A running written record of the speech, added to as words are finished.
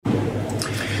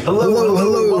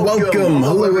Hello, welcome.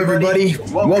 Hello, everybody.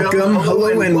 Welcome,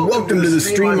 hello, and welcome to the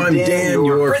stream. I'm Dan,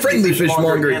 your friendly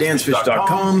fishmonger at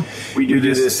dansfish.com. We do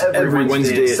this every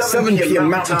Wednesday at 7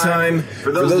 p.m. Mountain Time.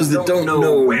 For those that don't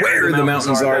know where the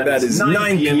mountains are, that is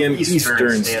 9 p.m.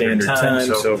 Eastern Standard Time.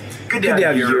 So good to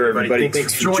have you here, everybody.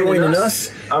 Thanks for joining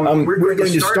us. We're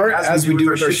going to start as we do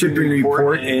with our shipping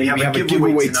report, and we have a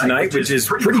giveaway tonight, which is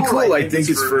pretty cool. I think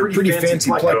it's for a pretty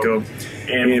fancy pleco.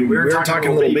 And we're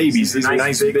talking little babies. These are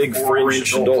nice big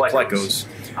 4-inch adult plecos.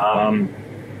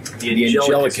 The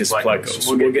Angelicus plecos.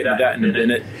 So we'll get to that in a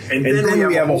minute. And then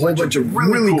we have a whole bunch of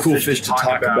really cool fish to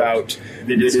talk about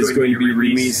that is going to be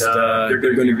released. They're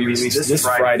going to be released this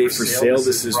Friday for sale.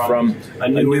 This is from a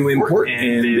new import,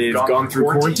 and they've gone through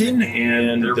quarantine,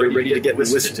 and they're ready to get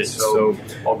listed. So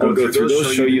I'll go through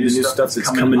those, show you the new stuff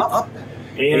that's coming up,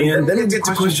 and then we'll get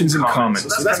to questions and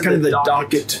comments. So that's kind of the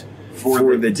docket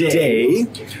for the day.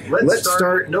 Let's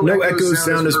start. No echo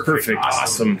sound is perfect.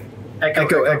 Awesome.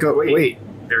 Echo. Wait,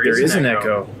 there is an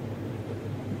echo.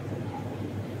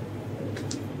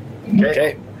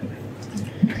 Okay.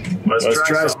 Let's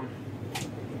try some.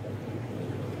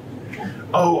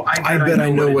 Oh, I bet I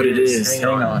know what it is.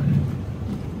 Hang on.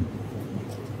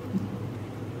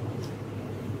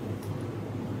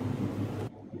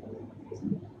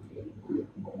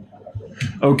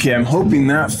 Okay, I'm hoping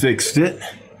that fixed it.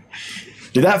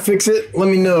 Did that fix it? Let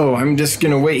me know. I'm just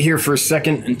going to wait here for a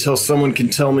second until someone can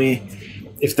tell me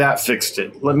if that fixed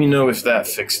it. Let me know if that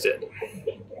fixed it.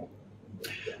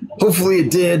 Hopefully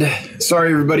it did.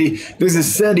 Sorry, everybody. There's a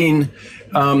setting.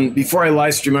 Before I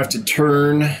live stream, I have to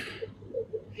turn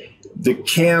the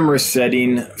camera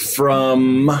setting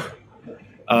from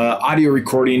audio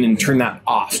recording and turn that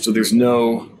off so there's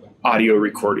no audio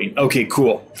recording. Okay,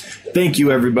 cool. Thank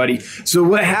you, everybody. So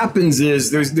what happens is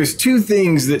there's two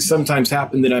things that sometimes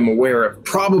happen that I'm aware of,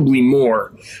 probably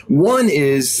more. One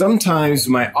is sometimes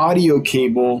my audio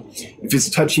cable, if it's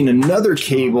touching another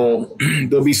cable,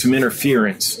 there'll be some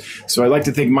interference. So I'd like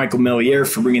to thank Michael Meliere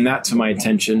for bringing that to my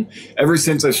attention. Ever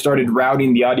since I've started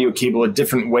routing the audio cable a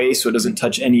different way so it doesn't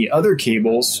touch any other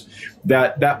cables,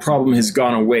 that problem has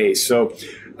gone away. So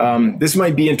this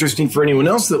might be interesting for anyone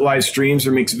else that live streams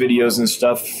or makes videos and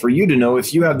stuff for you to know.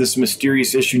 If you have this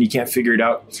mysterious issue and you can't figure it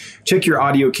out, check your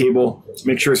audio cable.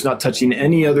 Make sure it's not touching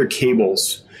any other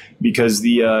cables because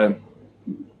the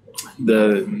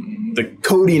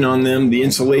coating on them, the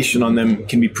insulation on them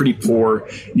can be pretty poor.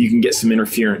 You can get some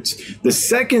interference. The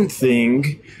second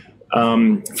thing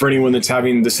for anyone that's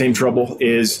having the same trouble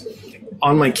is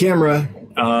on my camera,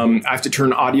 I have to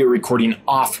turn audio recording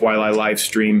off while I live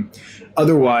stream.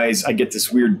 Otherwise, I get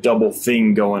this weird double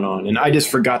thing going on. And I just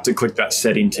forgot to click that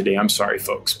setting today. I'm sorry,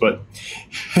 folks. But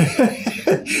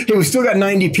hey, we still got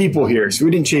 90 people here, so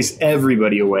we didn't chase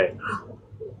everybody away.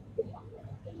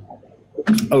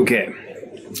 Okay.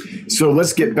 So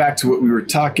let's get back to what we were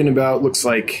talking about. Looks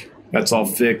like that's all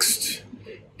fixed.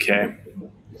 Okay.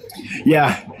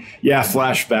 Yeah,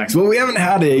 flashbacks. Well, we haven't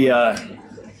had a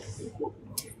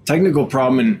technical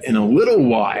problem in a little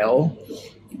while.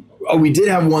 Oh, we did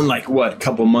have one a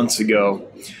couple months ago.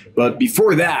 But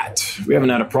before that, we haven't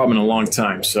had a problem in a long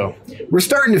time. So we're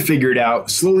starting to figure it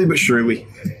out slowly but surely.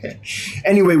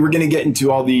 Anyway, we're going to get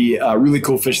into all the really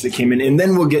cool fish that came in, and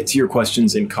then we'll get to your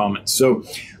questions and comments. So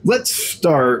let's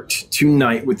start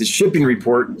tonight with the shipping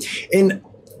report. And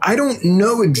I don't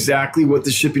know exactly what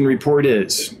the shipping report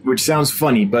is, which sounds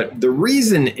funny, but the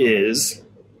reason is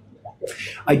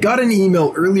I got an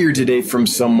email earlier today from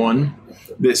someone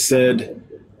that said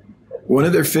one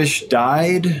of their fish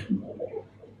died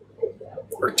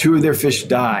or two of their fish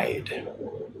died.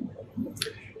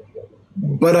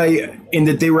 But and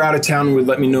that they were out of town and would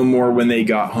let me know more when they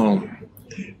got home.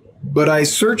 But I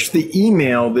searched the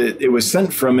email that it was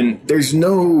sent from, and there's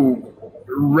no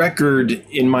record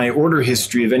in my order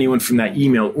history of anyone from that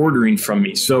email ordering from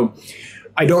me. So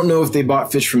I don't know if they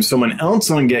bought fish from someone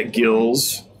else on Get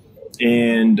Gills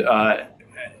and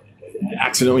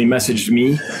accidentally messaged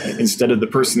me instead of the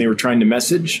person they were trying to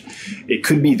message. It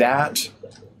could be that,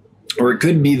 or it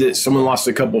could be that someone lost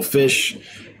a couple fish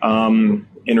and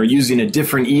are using a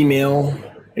different email,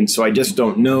 and so I just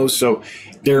don't know. So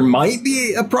there might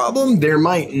be a problem, there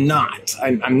might not.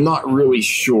 I'm not really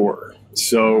sure.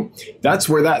 So that's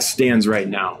where that stands right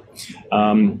now.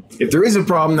 If there is a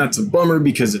problem, that's a bummer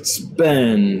because it's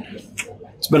been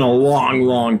a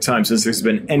long time since there's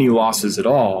been any losses at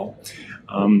all.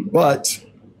 But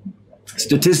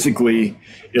statistically,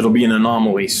 it'll be an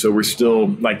anomaly. So we're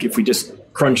still, if we just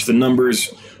crunch the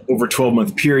numbers over a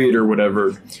 12-month period or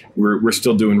whatever, we're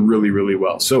still doing really, really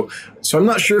well. So I'm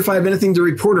not sure if I have anything to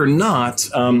report or not.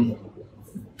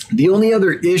 The only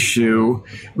other issue,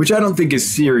 which I don't think is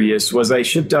serious, was I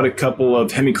shipped out a couple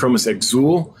of Hemichromis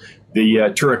exul,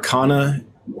 the Turricana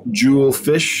jewel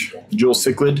fish, jewel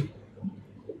cichlid,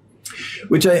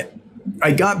 which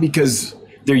I got because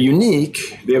they're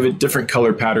unique. They have a different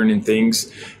color pattern and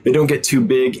things. They don't get too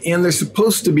big, and they're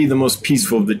supposed to be the most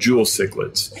peaceful of the jewel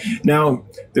cichlids. Now,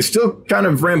 they're still kind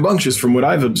of rambunctious from what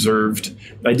I've observed.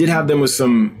 I did have them with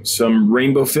some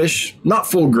rainbow fish, not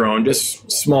full grown,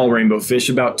 just small rainbow fish,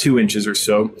 about 2 inches or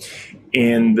so.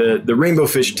 And the rainbow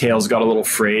fish tails got a little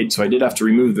frayed, so I did have to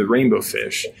remove the rainbow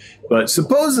fish. But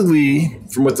supposedly,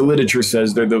 from what the literature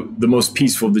says, they're the most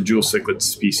peaceful of the jewel cichlid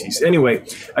species. Anyway,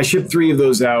 I shipped 3 of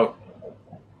those out,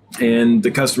 and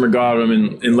the customer got them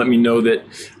and let me know that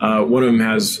one of them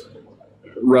has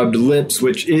rubbed lips,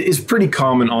 which is pretty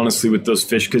common, honestly, with those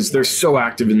fish because they're so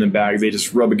active in the bag. They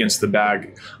just rub against the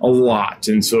bag a lot.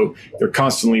 And so they're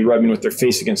constantly rubbing with their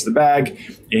face against the bag.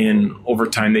 And over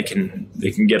time, they can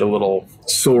get a little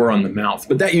sore on the mouth.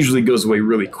 But that usually goes away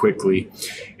really quickly.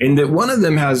 And that one of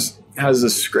them has a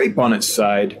scrape on its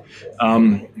side,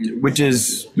 which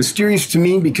is mysterious to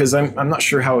me because I'm not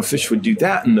sure how a fish would do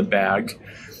that in the bag.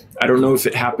 I don't know if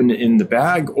it happened in the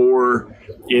bag or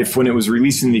if when it was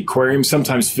released in the aquarium.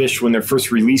 Sometimes fish, when they're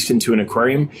first released into an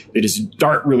aquarium, they just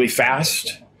dart really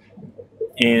fast.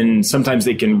 And sometimes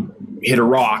they can hit a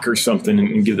rock or something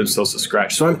and give themselves a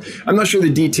scratch. So I'm not sure the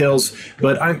details,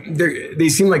 but they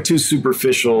seem like 2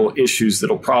 superficial issues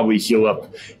that'll probably heal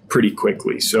up pretty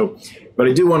quickly. So, but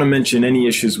I do want to mention any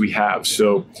issues we have.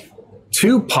 So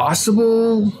 2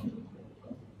 possible.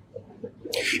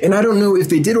 And I don't know if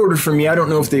they did order from me. I don't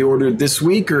know if they ordered this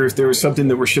week or if there was something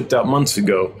that were shipped out months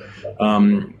ago.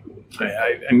 I'm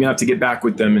going to have to get back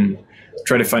with them and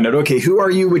try to find out, okay, who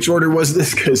are you? Which order was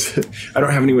this? Because I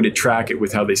don't have anyone to track it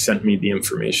with how they sent me the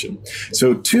information.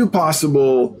 So 2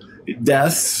 possible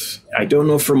deaths. I don't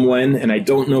know from when, and I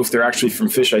don't know if they're actually from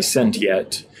fish I sent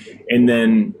yet. And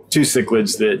then 2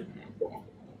 cichlids that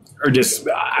are just,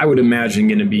 I would imagine,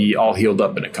 going to be all healed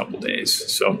up in a couple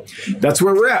days. So that's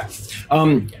where we're at.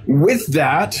 With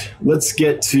that, let's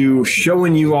get to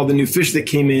showing you all the new fish that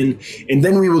came in, and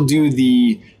then we will do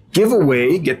the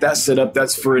giveaway, get that set up.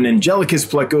 That's for an Angelicus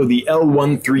pleco, the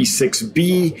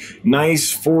L136B,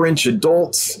 nice 4-inch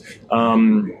adults.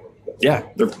 Yeah,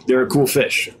 they're a cool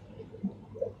fish.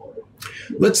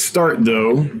 Let's start,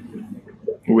 though,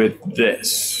 with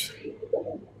this.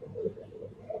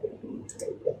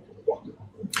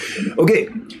 Okay,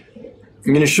 I'm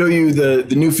going to show you the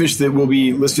new fish that will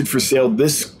be listed for sale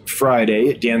this Friday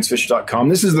at dansfish.com.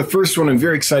 This is the first one. I'm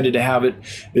very excited to have it.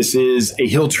 This is a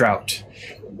hill trout.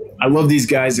 I love these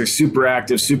guys. They're super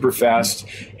active, super fast.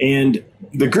 And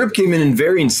the group came in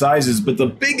varying sizes, but the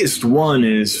biggest one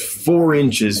is 4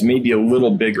 inches, maybe a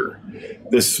little bigger.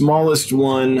 The smallest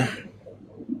one,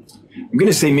 I'm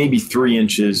going to say maybe 3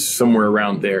 inches, somewhere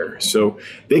around there. So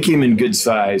they came in good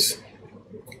size.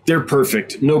 They're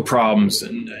perfect, no problems.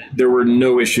 And there were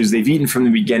no issues. They've eaten from the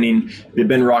beginning. They've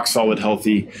been rock solid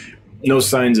healthy. No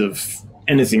signs of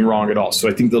anything wrong at all. So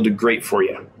I think they'll do great for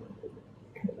you.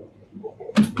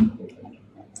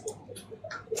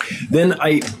 Then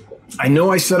I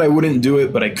know I said I wouldn't do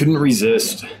it, but I couldn't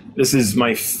resist. This is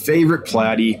my favorite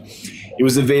platy. It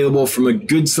was available from a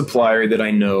good supplier that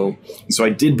I know, and so I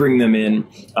did bring them in.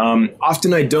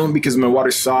 Often I don't because my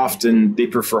water's soft and they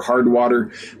prefer hard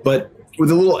water, but with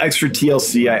a little extra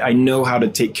TLC, I know how to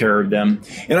take care of them.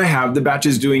 And I have. The batch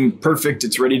is doing perfect.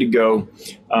 It's ready to go.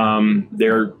 I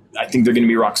think they're going to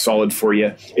be rock solid for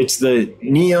you. It's the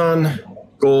neon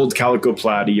gold calico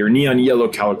platy or neon yellow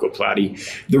calico platy.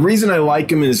 The reason I like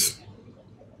them is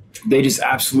they just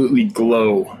absolutely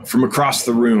glow from across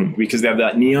the room because they have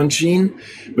that neon sheen,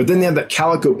 but then they have that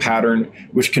calico pattern,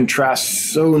 which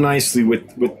contrasts so nicely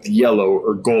with the yellow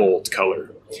or gold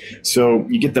color. So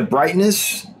you get the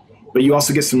brightness, but you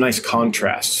also get some nice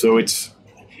contrast. So it's,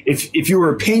 if you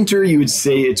were a painter, you would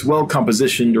say it's well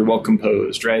compositioned or well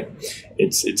composed, right?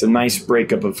 It's a nice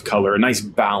breakup of color, a nice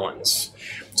balance.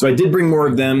 So I did bring more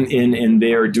of them in, and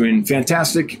they are doing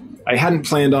fantastic. I hadn't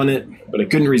planned on it, but I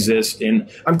couldn't resist, and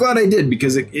I'm glad I did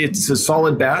because it's a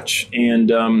solid batch, and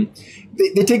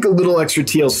they take a little extra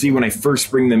TLC when I first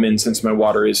bring them in since my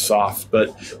water is soft,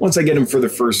 but once I get them through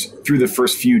the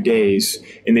first few days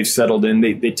and they've settled in,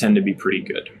 they tend to be pretty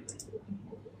good.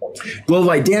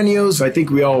 Glowlight Danios, I think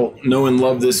we all know and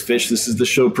love this fish. This is the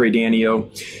Chaupré Danio.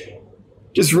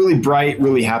 Just really bright,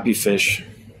 really happy fish.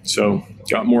 So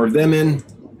got more of them in.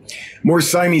 More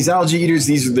Siamese algae eaters.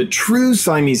 These are the true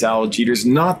Siamese algae eaters,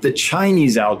 not the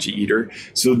Chinese algae eater.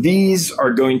 So these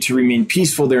are going to remain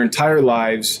peaceful their entire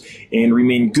lives and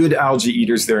remain good algae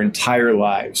eaters their entire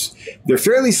lives. They're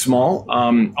fairly small,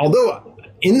 although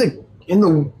in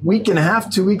the week and a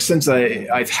half, 2 weeks since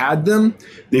I've had them,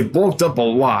 they've bulked up a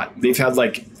lot. They've had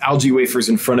like algae wafers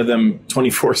in front of them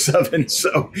 24/7.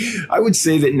 So I would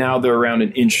say that now they're around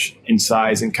an inch in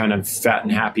size and kind of fat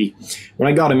and happy.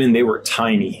 When I got them in, they were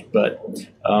tiny, but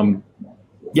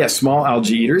yeah, small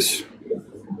algae eaters.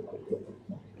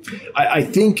 I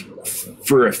think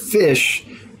for a fish,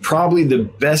 probably the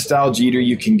best algae eater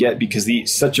you can get because they eat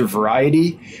such a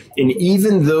variety. And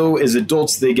even though as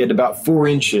adults they get about 4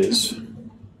 inches,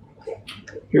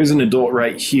 here's an adult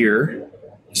right here,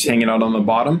 just hanging out on the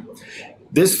bottom.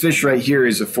 This fish right here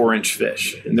is a 4-inch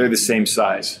fish, and they're the same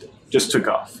size. Just took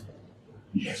off.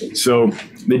 So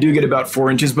they do get about 4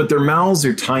 inches, but their mouths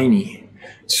are tiny.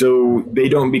 So they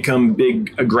don't become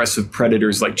big, aggressive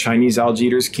predators like Chinese algae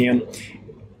eaters can.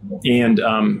 And,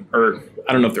 or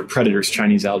I don't know if they're predators,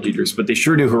 Chinese algae eaters, but they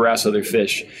sure do harass other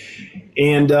fish.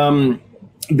 And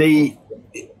they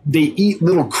eat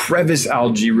little crevice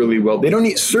algae really well. They don't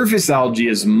eat surface algae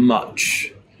as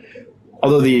much,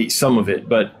 although they eat some of it.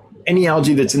 But any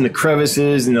algae that's in the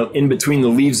crevices and in between the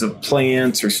leaves of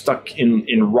plants or stuck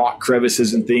in rock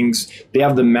crevices and things, they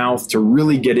have the mouth to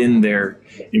really get in there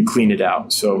and clean it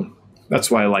out. So that's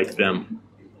why I like them.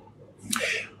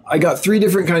 I got 3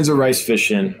 different kinds of rice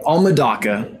fish in, all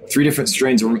Medaka, 3 different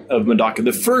strains of Medaka.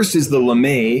 The first is the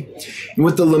lamay. And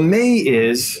what the lamay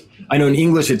is, I know in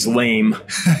English it's lame,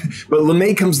 but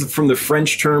lamé comes from the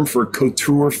French term for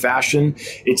couture fashion.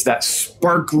 It's that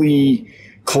sparkly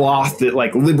cloth that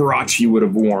like Liberace would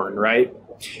have worn, right?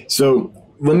 So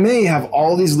lamé have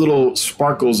all these little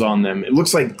sparkles on them. It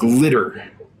looks like glitter.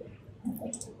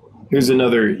 Here's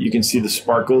another, you can see the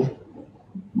sparkle.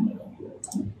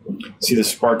 See the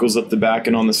sparkles up the back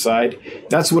and on the side?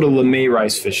 That's what a lamé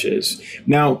rice fish is.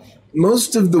 Now,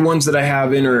 most of the ones that I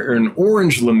have in are an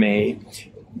orange lamé,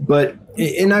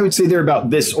 and I would say they're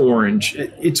about this orange.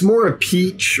 It's more a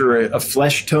peach or a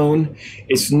flesh tone.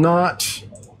 It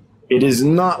is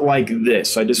not like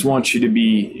this. I just want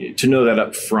you to know that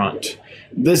up front.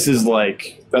 This is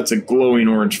that's a glowing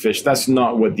orange fish. That's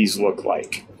not what these look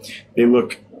like.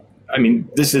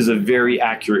 This is a very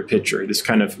accurate picture. This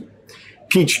kind of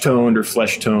peach toned or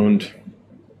flesh toned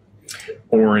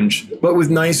orange, but with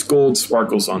nice gold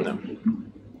sparkles on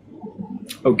them.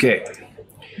 Okay.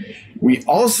 We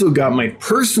also got my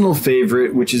personal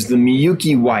favorite, which is the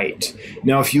Miyuki White.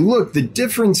 Now, if you look, the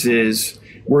difference is,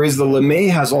 whereas the lamé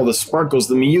has all the sparkles,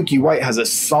 the Miyuki White has a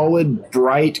solid,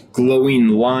 bright, glowing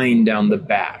line down the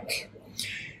back.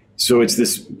 So it's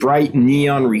this bright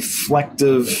neon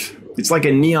reflective, it's like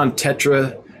a neon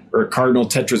tetra or a cardinal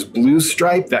tetra's blue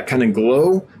stripe, that kind of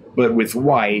glow, but with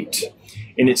white.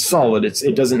 And it's solid.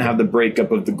 It doesn't have the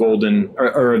breakup of the golden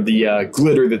or the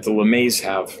glitter that the lamés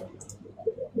have.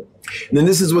 And then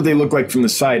this is what they look like from the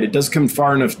side. It does come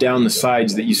far enough down the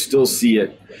sides that you still see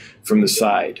it from the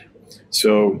side.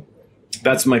 So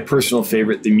that's my personal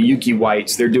favorite, the Miyuki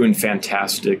Whites. They're doing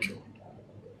fantastic.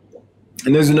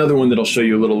 And there's another one that I'll show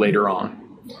you a little later on.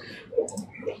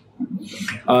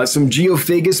 Some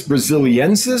Geophagus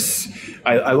brasiliensis.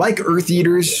 I like earth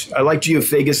eaters. I like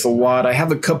Geophagus a lot. I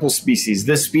have a couple species.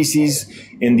 This species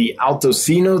in the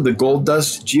Altocino, the gold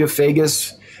dust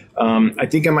Geophagus. I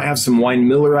think I might have some wine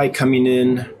milleri coming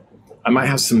in. I might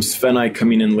have some spheni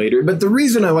coming in later. But the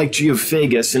reason I like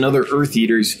Geophagus and other earth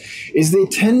eaters is they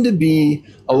tend to be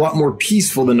a lot more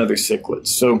peaceful than other cichlids.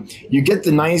 So you get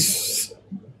the nice,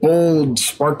 bold,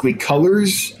 sparkly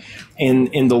colors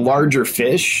in the larger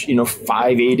fish,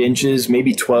 5, 8 inches,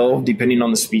 maybe 12, depending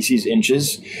on the species,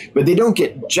 inches. But they don't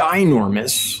get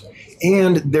ginormous,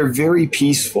 and they're very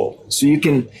peaceful. So you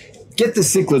can get the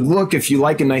cichlid look if you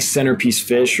like a nice centerpiece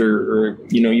fish or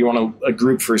you want a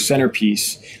group for a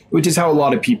centerpiece, which is how a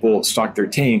lot of people stock their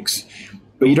tanks.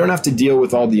 But you don't have to deal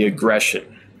with all the aggression.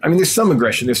 There's some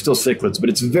aggression. There's still cichlids, but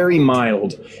it's very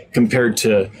mild compared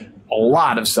to a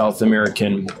lot of South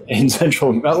American and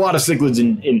Central, a lot of cichlids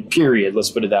in period,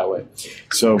 let's put it that way.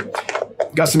 So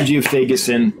got some Geophagus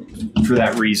in for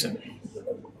that reason.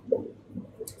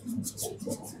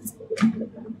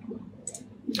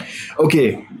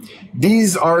 Okay,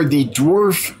 these are the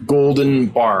dwarf golden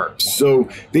barbs. So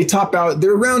they top out,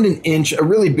 they're around an inch. A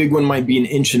really big one might be 1.25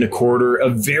 inches. A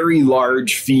very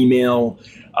large female,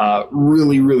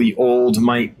 really, really old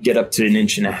might get up to 1.5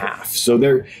 inches. So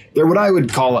they're what I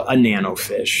would call a nano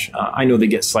fish. I know they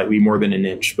get slightly more than 1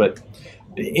 inch, but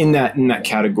in that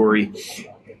category,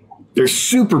 they're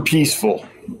super peaceful.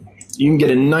 You can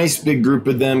get a nice big group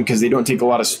of them because they don't take a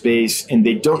lot of space and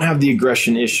they don't have the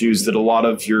aggression issues that a lot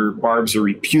of your barbs are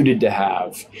reputed to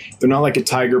have. They're not like a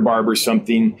tiger barb or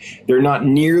something. They're not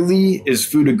nearly as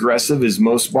food aggressive as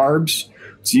most barbs.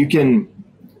 So you can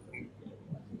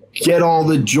get all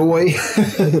the joy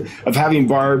of having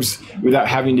barbs without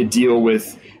having to deal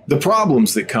with the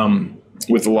problems that come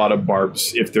with a lot of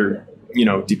barbs if they're,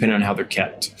 depending on how they're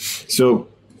kept. So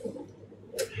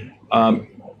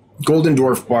Golden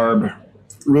Dwarf barb,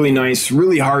 really nice,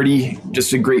 really hardy,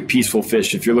 just a great peaceful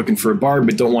fish if you're looking for a barb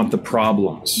but don't want the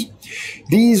problems.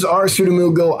 These are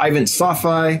Pseudomugil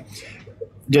ivantsoffi,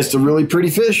 just a really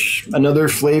pretty fish, another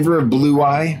flavor of blue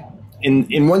eye.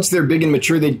 And once they're big and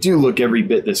mature, they do look every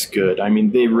bit this good. I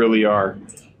mean, they really are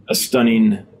a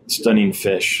stunning, stunning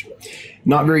fish.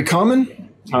 Not very common.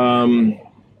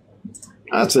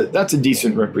 That's a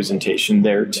decent representation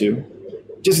there too.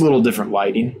 Just a little different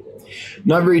lighting.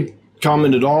 Not very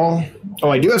common at all. Oh,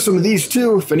 I do have some of these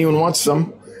too, if anyone wants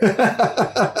some.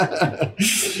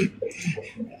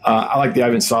 I like the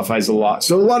Ivantsoffi a lot.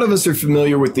 So a lot of us are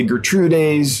familiar with the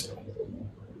Gertrudes,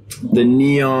 the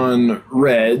Neon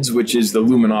Reds, which is the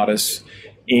Luminatus,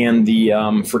 and the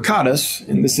Furcatus.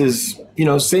 And this is,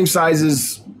 same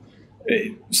size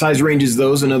range as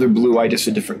those, another blue eye, just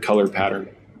a different color pattern.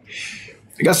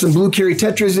 I got some blue Carry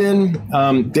Tetras in.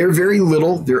 They're very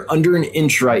little. They're under an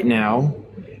inch right now.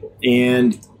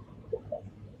 And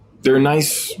they're a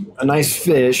nice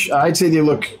fish. I'd say they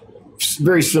look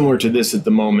very similar to this at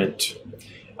the moment.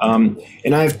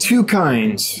 And I have two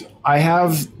kinds. I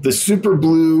have the super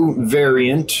blue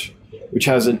variant, which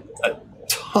has a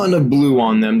ton of blue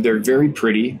on them. They're very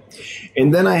pretty.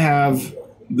 And then I have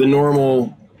the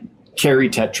normal Carry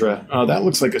Tetra. Oh, that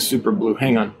looks like a super blue.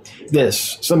 Hang on.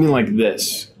 Something like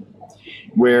this.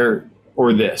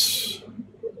 Or this.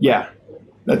 Yeah,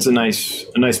 that's a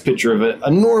nice picture of a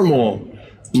normal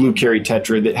blue Carry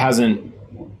Tetra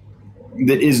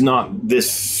that is not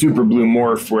this super blue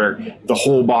morph where the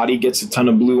whole body gets a ton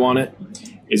of blue on it,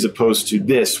 as opposed to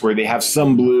this where they have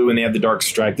some blue and they have the dark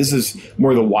stripe. This is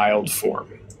more the wild form.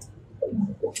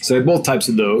 So I have both types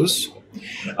of those.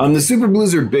 The super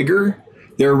blues are bigger.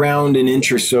 They're around an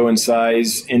inch or so in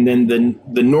size. And then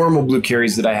the normal blue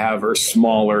carries that I have are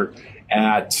smaller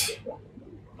at,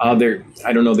 I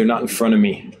don't know, they're not in front of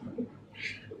me.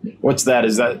 What's that?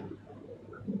 Is that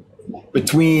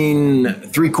between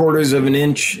 3/4 of an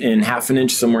inch and 1/2 an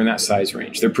inch, somewhere in that size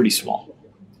range? They're pretty small.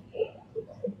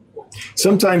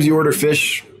 Sometimes you order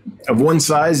fish of one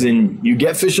size and you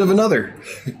get fish of another,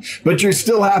 but you're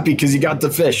still happy because you got the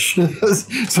fish.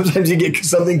 Sometimes you get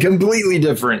something completely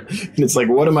different and it's like,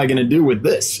 what am I going to do with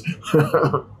this?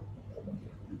 I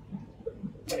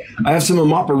have some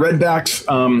Amapa redbacks.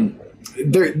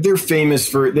 They're famous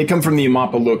they come from the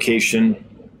Amapa location,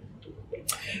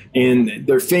 and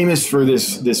they're famous for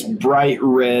this bright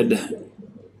red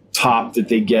top that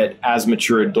they get as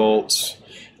mature adults.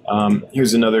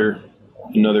 Here's another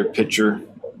picture.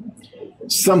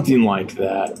 Something like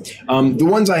that. The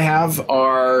ones I have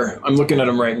I'm looking at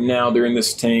them right now. They're in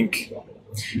this tank.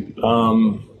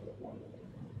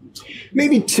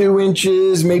 Maybe 2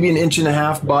 inches, maybe 1.5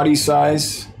 inches body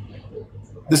size.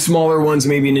 The smaller ones,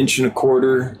 maybe 1.25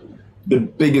 inches. The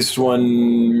biggest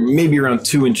one, maybe around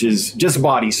 2 inches, just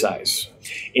body size.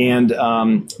 And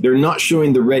they're not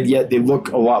showing the red yet. They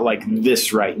look a lot like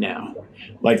this right now,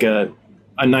 like a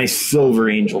nice silver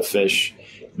angelfish,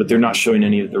 but they're not showing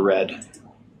any of the red.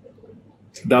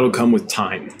 That'll come with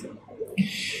time.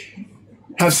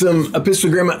 Have some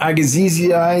Apistogramma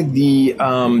agassizii, the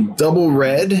double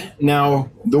red.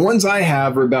 Now, the ones I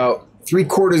have are about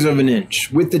 3/4 of an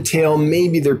inch. With the tail,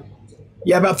 maybe they're,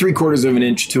 about 3/4 of an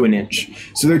inch to an inch.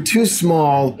 So they're too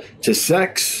small to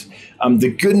sex. The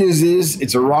good news is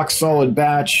it's a rock solid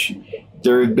batch.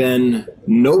 There have been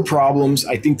no problems.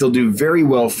 I think they'll do very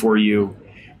well for you.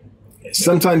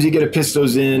 Sometimes you get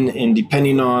Apistos in, and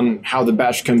depending on how the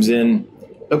batch comes in,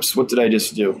 oops, what did I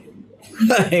just do?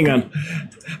 Hang on.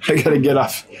 I got to get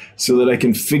off so that I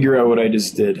can figure out what I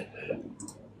just did.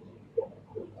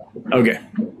 Okay.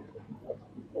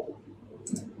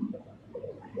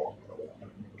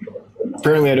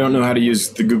 Apparently, I don't know how to use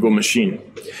the Google machine.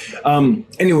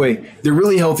 Anyway, they're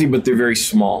really healthy, but they're very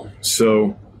small.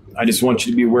 So I just want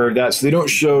you to be aware of that. So they don't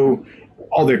show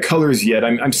all their colors yet.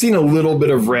 I'm seeing a little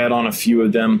bit of red on a few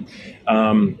of them.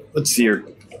 Let's see here.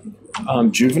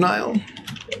 Juvenile.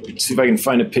 Let's see if I can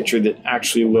find a picture that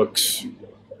actually looks.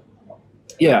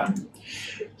 Yeah.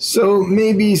 So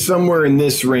maybe somewhere in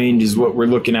this range is what we're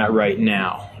looking at right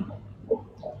now.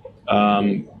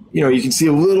 You can see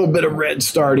a little bit of red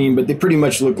starting, but they pretty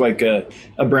much look like a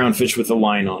brown fish with a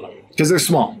line on them. because they're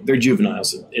small. They're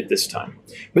juveniles at this time.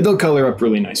 But they'll color up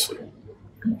really nicely.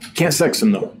 Can't sex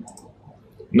them, though.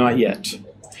 Not yet.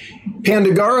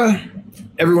 Pandagara,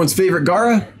 everyone's favorite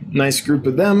Gara. Nice group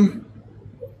of them.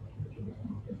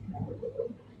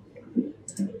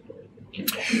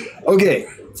 Okay,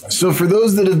 so for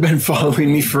those that have been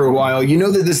following me for a while, you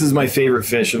know that this is my favorite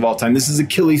fish of all time. This is a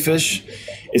killifish.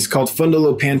 It's called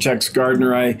Fundulopanchax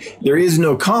gardneri. There is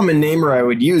no common name, or I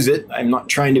would use it. I'm not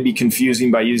trying to be confusing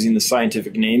by using the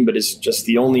scientific name, but it's just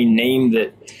the only name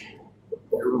that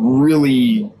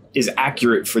really is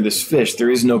accurate for this fish. There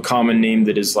is no common name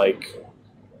that is like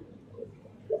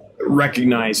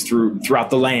recognized throughout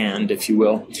the land, if you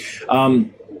will.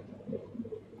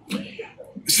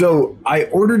 So I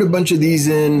ordered a bunch of these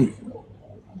in,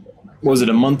 was it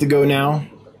a month ago now?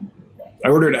 I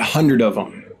ordered 100 of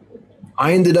them.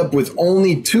 I ended up with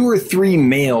only 2 or 3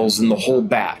 males in the whole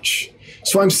batch.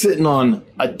 So I'm sitting on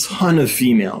a ton of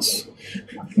females.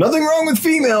 Nothing wrong with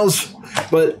females,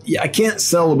 but yeah, I can't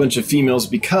sell a bunch of females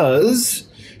because,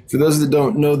 for those that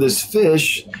don't know this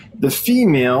fish, the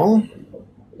female,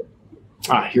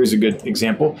 here's a good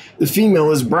example. The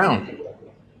female is brown.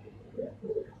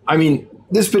 I mean,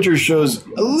 this picture shows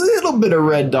a little bit of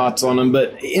red dots on them,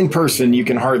 but in person you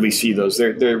can hardly see those.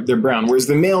 They're brown, whereas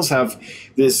the males have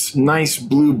this nice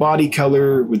blue body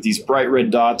color with these bright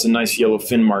red dots and nice yellow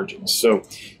fin margins. So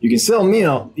you can sell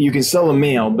a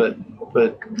male, but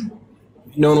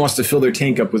no one wants to fill their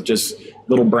tank up with just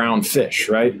little brown fish,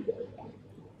 right?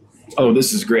 Oh,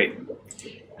 this is great.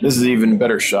 This is an even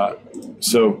better shot.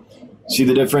 So see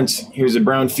the difference? Here's a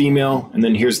brown female, and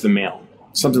then here's the male.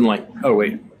 Something like, oh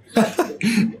wait,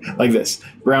 like this,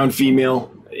 brown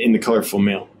female in the colorful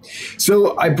male.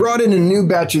 So I brought in a new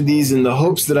batch of these in the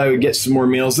hopes that I would get some more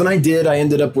males, and I did. I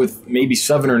ended up with maybe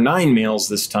 7 or 9 males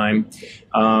this time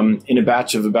in a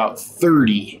batch of about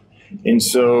 30. And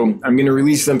so I'm going to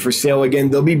release them for sale again.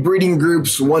 There'll be breeding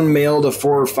groups, 1 male to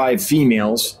 4 or 5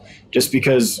 females, just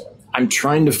because I'm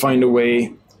trying to find a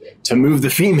way to move the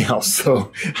females.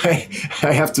 So I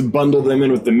have to bundle them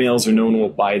in with the males or no one will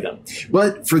buy them.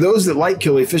 But for those that like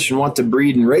killifish and want to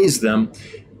breed and raise them,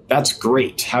 that's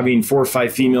great. Having 4 or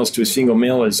 5 females to a single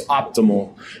male is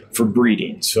optimal for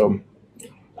breeding. So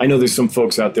I know there's some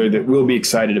folks out there that will be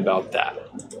excited about that.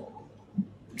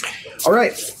 All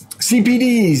right.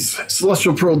 CPDs,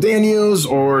 Celestial Pearl Danios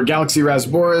or Galaxy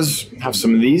Rasboras, have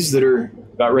some of these that are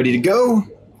about ready to go.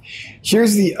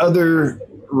 Here's the other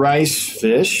rice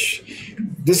fish.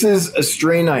 This is a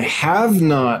strain I have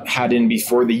not had in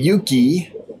before, the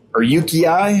Yuki or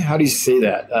Yuki-I. How do you say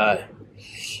that?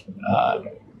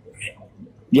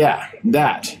 Yeah,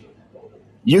 that.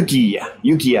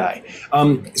 Yuki-I.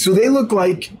 So they look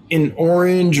like an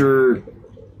orange or,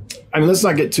 I mean, let's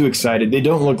not get too excited. They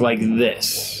don't look like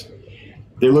this.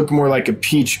 They look more like a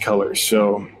peach color.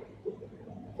 So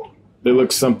they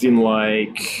look something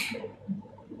like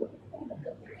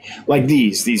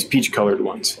these peach colored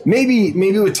ones. Maybe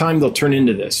with time they'll turn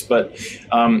into this, but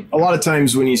a lot of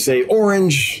times when you say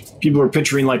orange, people are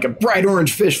picturing like a bright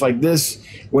orange fish like this,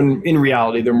 when in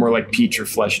reality they're more like peach or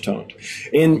flesh toned.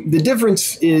 And the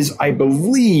difference is, I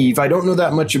believe, I don't know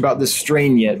that much about this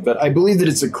strain yet, but I believe that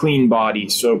it's a clean body.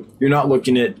 So you're not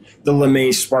looking at the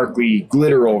LeMay sparkly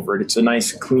glitter over it. It's a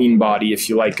nice clean body if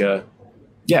you like a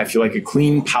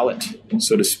clean palate,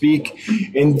 so to speak.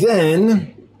 And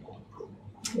then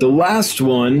the last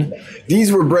one, these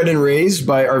were bred and raised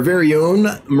by our very own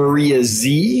Maria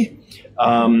Z.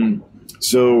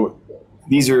 So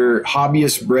these are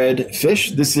hobbyist bred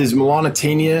fish. This is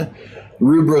Melanotania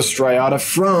rubrostriata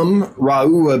from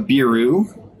Raua Biru.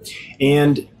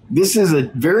 And this is a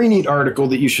very neat article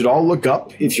that you should all look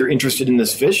up if you're interested in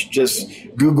this fish. Just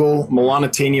Google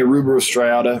Melanotania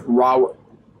rubrostriata Raua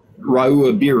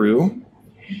Biru.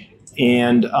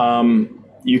 And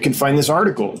you can find this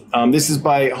article. This is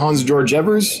by Hans Georg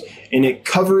Evers, and it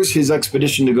covers his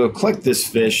expedition to go collect this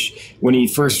fish when he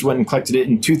first went and collected it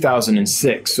in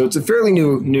 2006. So it's a fairly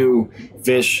new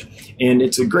fish, and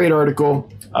it's a great article.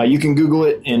 You can Google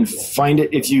it and find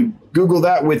it. If you Google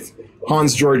that with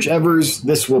Hans Georg Evers,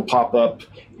 this will pop up.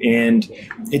 And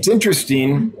it's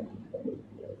interesting.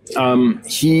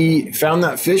 He found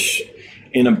that fish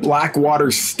in a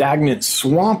blackwater stagnant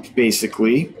swamp,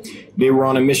 basically. They were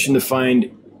on a mission to find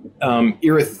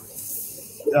Erythrina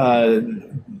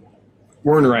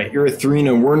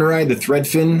werneri, the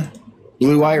threadfin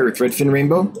blue eye or threadfin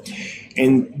rainbow.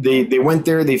 And they went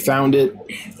there, they found it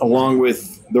along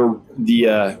with the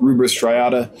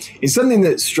rubrostriata. And something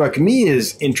that struck me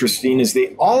as interesting is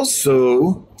they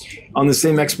also, on the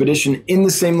same expedition, in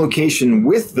the same location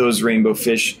with those rainbow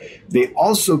fish, they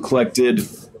also collected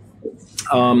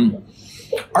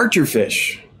archer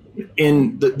fish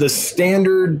in the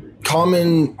standard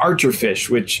common archer fish,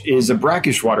 which is a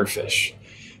brackish water fish.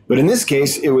 But in this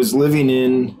case, it was living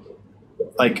in,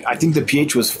 like, I think the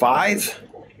pH was 5.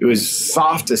 It was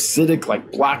soft, acidic,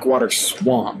 like black water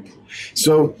swamp.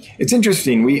 So it's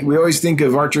interesting. We always think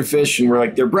of archer fish and we're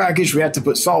like, they're brackish, we have to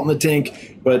put salt in the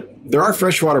tank. But there are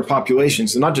freshwater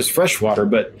populations, and not just freshwater,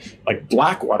 but like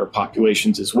black water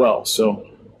populations as well. So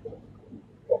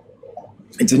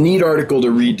it's a neat article to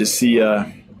read to see,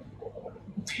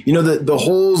 the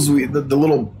holes, the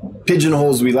little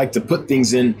pigeonholes we like to put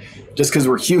things in just because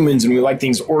we're humans and we like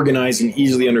things organized and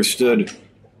easily understood,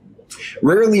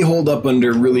 rarely hold up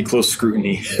under really close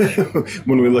scrutiny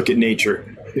when we look at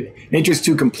nature. Nature's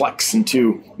too complex and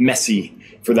too messy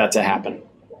for that to happen.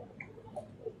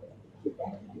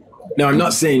 Now, I'm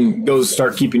not saying go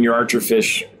start keeping your archer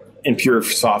fish in pure,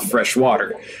 soft, fresh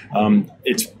water.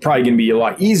 It's probably going to be a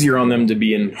lot easier on them to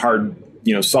be in hard,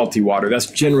 salty water. That's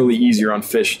generally easier on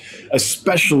fish,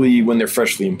 especially when they're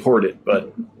freshly imported.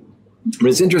 But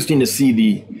it's interesting to see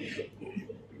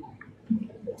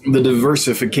the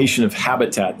diversification of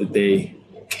habitat that they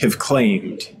have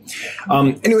claimed.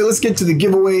 Anyway, let's get to the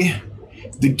giveaway.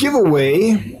 The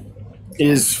giveaway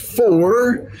is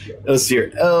for, let's see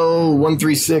here,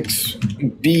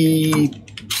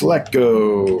 L136B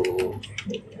Pleco.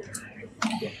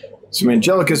 Some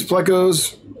Angelicus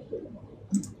Plecos.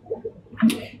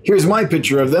 Here's my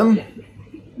picture of them.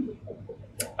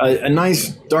 A nice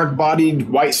dark-bodied,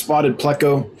 white-spotted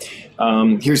Pleco.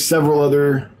 Here's several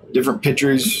other different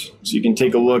pictures, so you can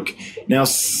take a look. Now,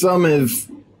 some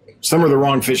are the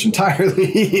wrong fish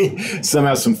entirely. Some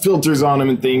have some filters on them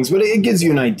and things, but it gives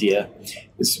you an idea.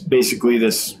 It's basically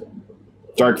this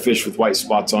dark fish with white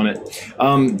spots on it.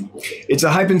 It's a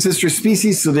Hypancistris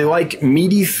species, so they like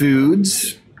meaty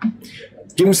foods.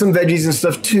 Give them some veggies and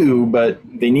stuff too, but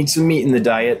they need some meat in the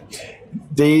diet.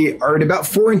 They are at about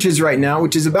 4 inches right now,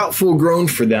 which is about full grown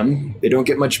for them. They don't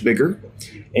get much bigger.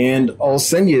 And I'll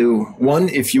send you one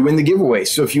if you win the giveaway.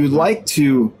 So if you would like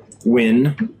to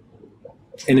win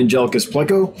an Angelicus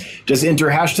Pleco, just enter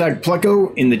hashtag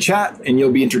Pleco in the chat and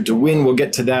you'll be entered to win. We'll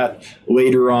get to that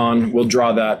later on. We'll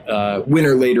draw that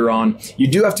winner later on. You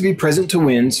do have to be present to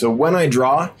win. So when I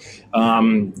draw,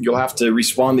 you'll have to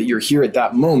respond that you're here at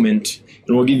that moment,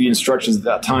 and we'll give you instructions at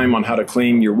that time on how to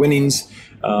claim your winnings.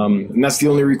 And that's the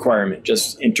only requirement.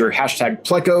 Just enter hashtag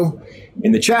Pleco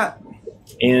in the chat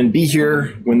and be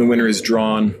here when the winner is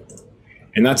drawn.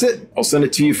 And that's it. I'll send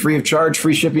it to you free of charge,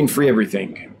 free shipping, free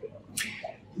everything.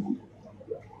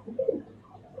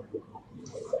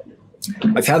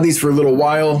 I've had these for a little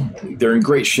while. They're in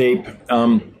great shape.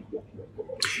 And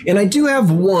I do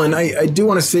have one. I do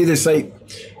want to say this.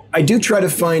 I do try to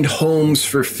find homes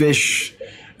for fish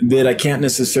that I can't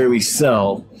necessarily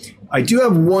sell. I do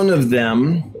have one of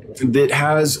them that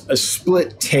has a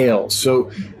split tail.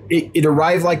 So it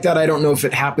arrived like that. I don't know if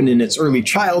it happened in its early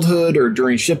childhood or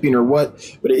during shipping or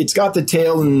what, but it's got the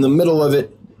tail, and in the middle of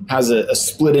it has a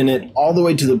split in it all the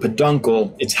way to the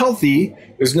peduncle. It's healthy.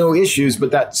 There's no issues,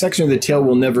 but that section of the tail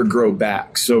will never grow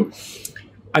back. So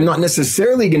I'm not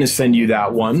necessarily going to send you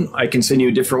that one. I can send you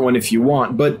a different one if you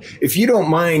want. But if you don't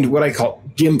mind what I call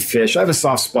gimp fish, I have a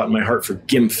soft spot in my heart for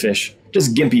gimp fish,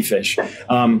 just gimpy fish.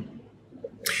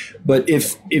 But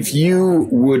if you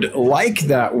would like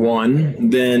that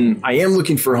one, then I am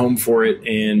looking for a home for it,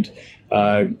 and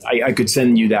I could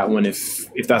send you that one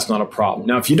if that's not a problem.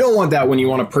 Now, if you don't want that one, you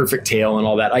want a perfect tail and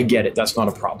all that, I get it. That's not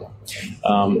a problem.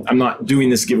 I'm not doing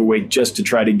this giveaway just to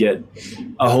try to get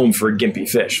a home for a gimpy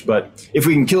fish. But if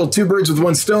we can kill 2 birds with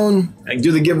 1 stone, I can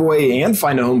do the giveaway and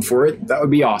find a home for it, that would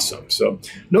be awesome. So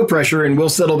no pressure, and we'll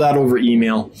settle that over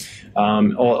email.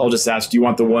 I'll just ask, do you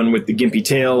want the one with the gimpy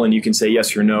tail? And you can say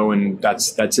yes or no, and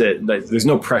that's it. There's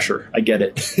no pressure. I get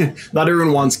it. Not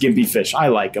everyone wants gimpy fish. I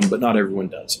like them, but not everyone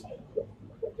does.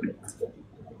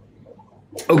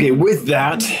 Okay, with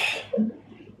that,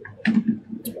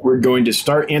 we're going to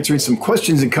start answering some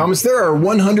questions and comments. There are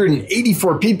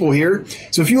 184 people here,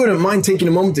 so if you wouldn't mind taking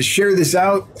a moment to share this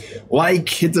out,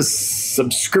 hit the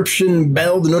subscription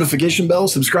bell, the notification bell,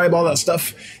 subscribe, all that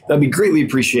stuff, that'd be greatly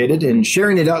appreciated. And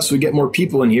sharing it out so we get more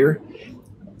people in here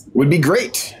would be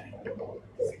great.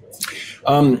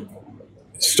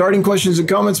 Starting questions and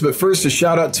comments, but first a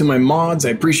shout out to my mods. I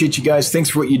appreciate you guys. Thanks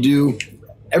for what you do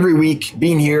every week,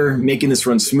 being here, making this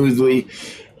run smoothly.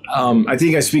 I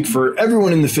think I speak for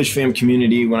everyone in the Fish Fam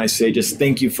community when I say just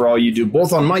thank you for all you do,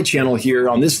 both on my channel here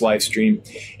on this live stream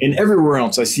and everywhere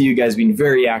else. I see you guys being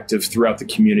very active throughout the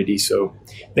community. So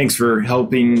thanks for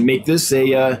helping make this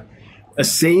a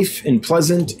safe and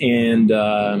pleasant and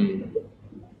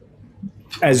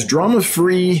as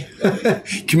drama-free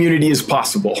community as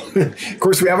possible. Of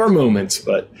course, we have our moments,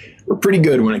 but we're pretty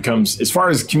good when it comes, as far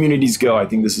as communities go. I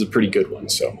think this is a pretty good one.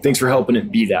 So thanks for helping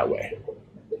it be that way.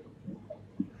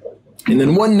 And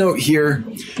then one note here,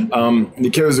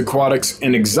 Nicaros Aquatics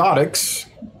and Exotics.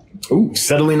 Ooh,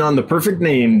 settling on the perfect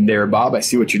name there, Bob. I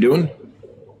see what you're doing.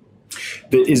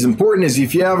 That is important is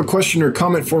if you have a question or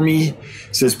comment for me,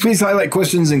 it says, please highlight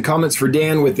questions and comments for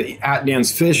Dan with the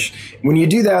 @DansFish. When you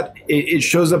do that, it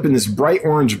shows up in this bright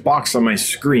orange box on my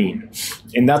screen.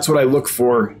 And that's what I look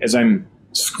for as I'm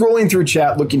scrolling through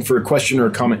chat looking for a question or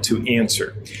a comment to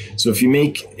answer. So if you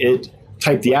make it,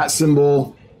 type the @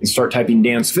 symbol and start typing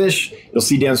DansFish, you'll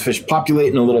see DansFish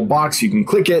populate in a little box. You can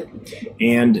click it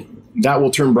and that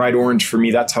will turn bright orange for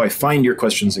me. That's how I find your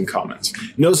questions and comments.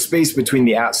 No space between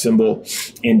the @ symbol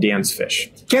and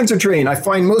DansFish. Cancer Train. I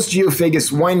find most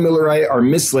Geophagus wine milleri are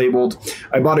mislabeled.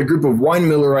 I bought a group of wine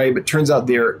milleri, but turns out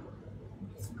they're...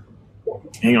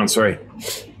 Hang on, sorry.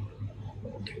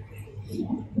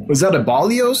 Was that a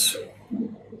Balios?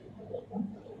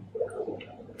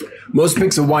 Most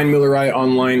pics of wine milleri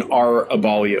online are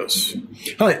Abalios.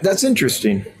 Huh, that's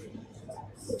interesting.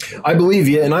 I believe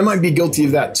you, and I might be guilty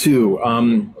of that too.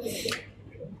 I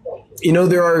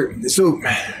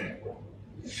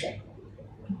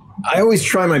always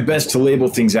try my best to label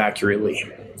things accurately,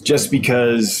 just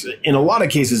because in a lot of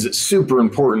cases it's super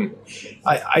important.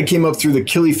 I came up through the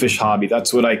killifish hobby.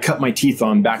 That's what I cut my teeth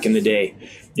on back in the day.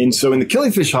 And so in the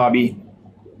killifish hobby,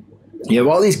 you have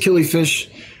all these killifish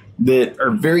that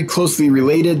are very closely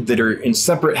related, that are in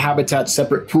separate habitats,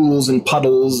 separate pools and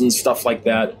puddles and stuff like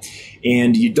that.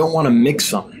 And you don't want to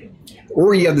mix them.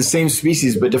 Or you have the same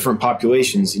species but different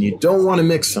populations, and you don't want to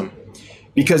mix them.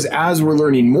 Because as we're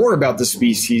learning more about the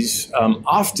species,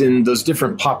 often those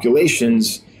different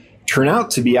populations turn out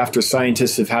to be, after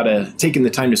scientists have taken the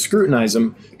time to scrutinize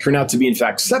them, turn out to be in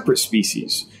fact separate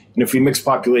species. And if we mix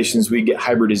populations, we get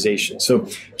hybridization. So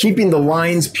keeping the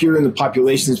lines pure and the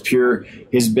populations pure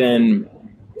has been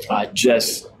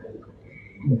just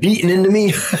beaten into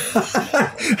me.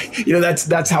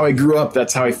 That's how I grew up.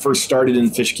 That's how I first started in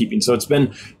fish keeping. So it's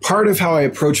been part of how I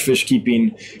approach fish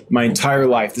keeping my entire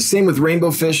life. The same with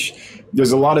rainbow fish.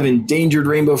 There's a lot of endangered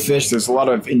rainbow fish. There's a lot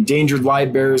of endangered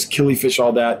live bears, killifish,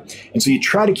 all that. And so you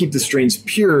try to keep the strains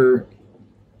pure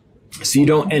so you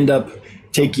don't end up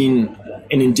taking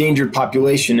an endangered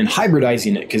population and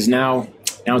hybridizing it, because now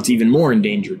it's even more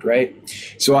endangered, right?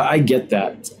 So I get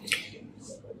that.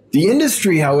 The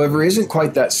industry, however, isn't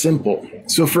quite that simple.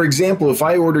 So for example, if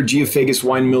I order Geophagus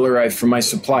wine milleri from my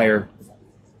supplier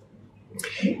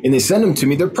and they send them to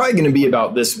me, they're probably going to be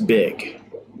about this big,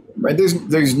 right?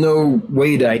 There's no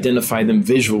way to identify them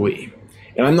visually.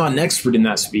 And I'm not an expert in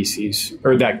that species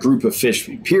or that group of fish,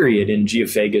 period, in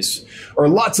Geophagus or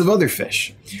lots of other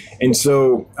fish. And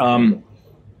so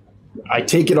I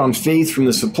take it on faith from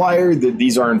the supplier that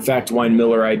these are in fact wine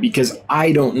milleri, because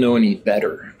I don't know any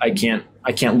better. I can't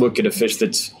look at a fish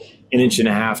that's 1.5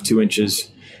 inches, 2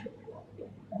 inches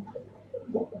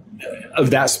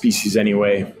of that species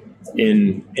anyway,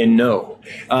 and know.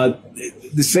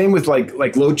 The same with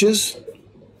like loaches.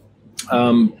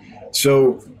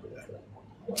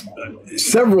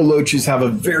 Several loaches have a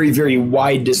very, very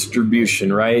wide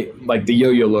distribution, right? Like the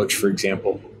yo-yo loach, for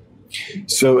example.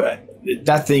 So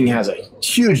that thing has a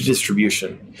huge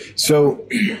distribution. So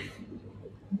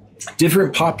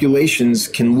different populations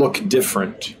can look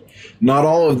different. Not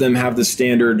all of them have the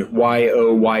standard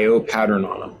YO pattern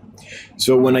on them.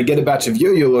 So when I get a batch of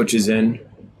yo-yo loaches in,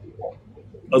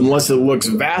 unless it looks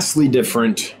vastly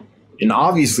different and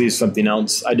obviously is something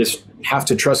else, I just have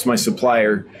to trust my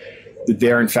supplier that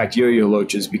they are in fact yo-yo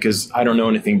loaches, because I don't know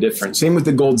anything different. Same with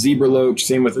the gold zebra loach.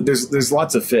 Same with there's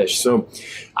lots of fish. So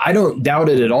I don't doubt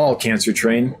it at all, Cancer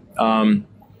Train.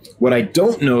 What I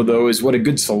don't know though is what a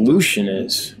good solution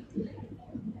is,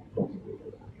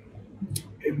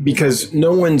 because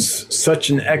no one's such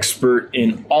an expert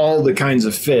in all the kinds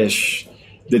of fish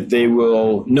that they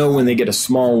will know when they get a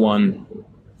small one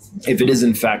if it is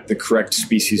in fact the correct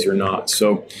species or not.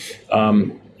 So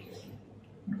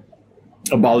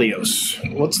Abalios.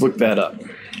 Let's look that up.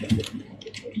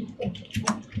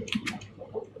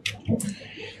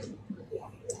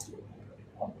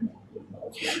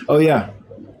 Oh yeah,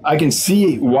 I can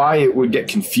see why it would get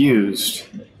confused,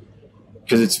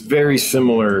 because it's very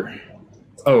similar.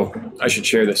 Oh, I should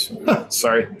share this.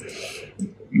 Sorry.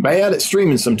 Bad at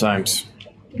streaming sometimes.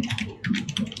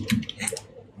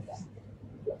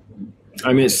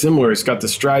 I mean, it's similar. It's got the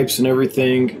stripes and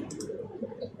everything.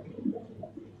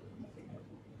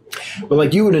 But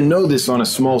like, you wouldn't know this on a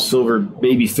small silver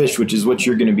baby fish, which is what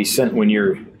you're going to be sent when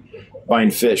you're buying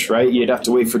fish, right? You'd have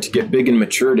to wait for it to get big and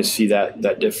mature to see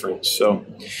that difference. So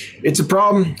it's a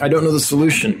problem. I don't know the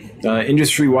solution.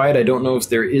 Industry-wide, I don't know if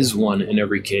there is one in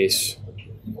every case.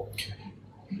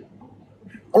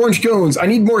 Orange Cones, I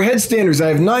need more headstanders. I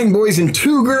have 9 boys and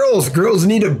 2 girls. Girls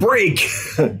need a break.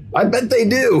 I bet they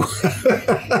do.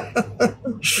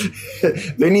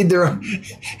 They need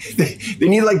they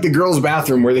need like the girls'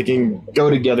 bathroom where they can go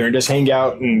together and just hang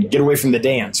out and get away from the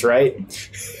dance, right?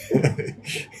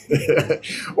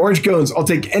 Orange Cones, I'll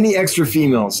take any extra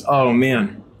females. Oh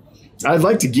man, I'd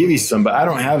like to give you some, but I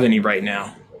don't have any right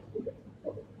now.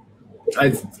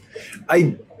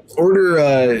 I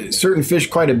order certain fish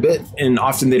quite a bit, and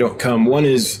often they don't come. One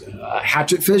is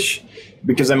hatchet fish,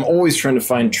 because I'm always trying to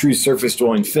find true surface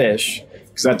dwelling fish,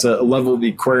 because that's a level of the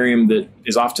aquarium that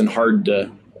is often hard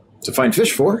to find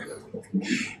fish for.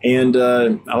 And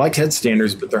I like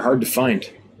headstanders, but they're hard to find.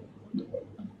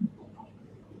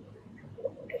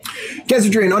 Cancer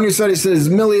Drain, on your side it says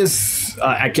Milius,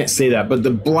 I can't say that, but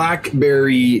the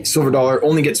blackberry silver dollar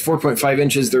only gets 4.5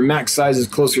 inches. Their max size is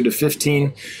closer to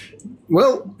 15.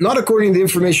 Well, not according to the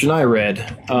information I read.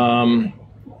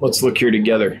 Let's look here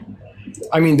together.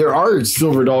 I mean, there are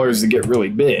silver dollars that get really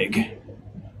big,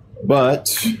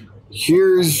 but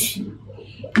here's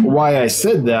why I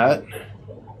said that.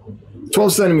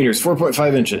 12 centimeters,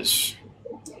 4.5 inches.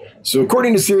 So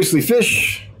according to Seriously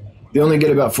Fish, they only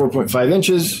get about 4.5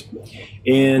 inches.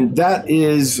 And that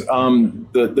is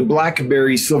the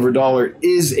blackberry silver dollar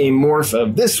is a morph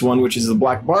of this one, which is the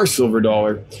black bar silver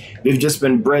dollar. They've just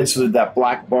been bred so that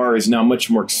black bar is now much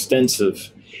more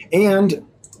extensive. And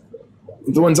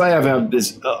the ones I have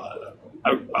this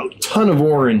a ton of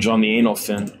orange on the anal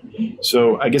fin.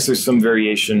 So I guess there's some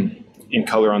variation in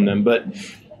color on them. But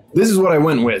this is what I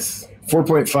went with,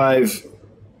 4.5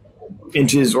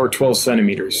 inches or 12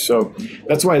 centimeters. So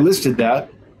that's why I listed that.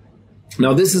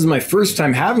 Now, this is my first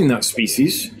time having that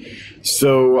species,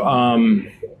 so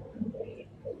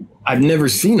I've never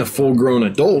seen a full-grown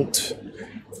adult.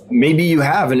 Maybe you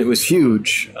have, and it was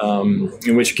huge,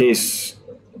 in which case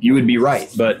you would be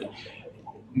right. But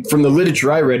from the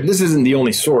literature I read, this isn't the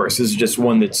only source. This is just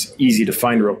one that's easy to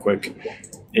find real quick.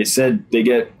 It said they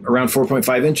get around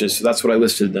 4.5 inches, so that's what I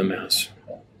listed them as.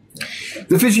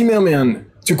 The Fishy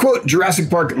Mailman, to quote Jurassic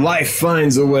Park, life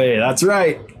finds a way. That's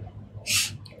right.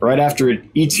 Right after it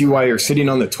eats you while you're sitting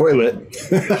on the toilet.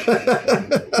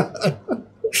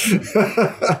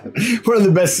 One of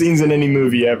the best scenes in any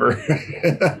movie ever.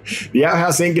 The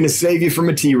outhouse ain't going to save you from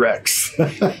a T-Rex.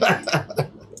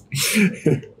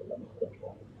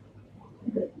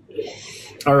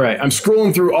 All right, I'm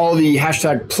scrolling through all the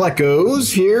hashtag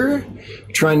plecos here,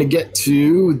 trying to get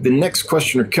to the next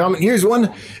question or comment. Here's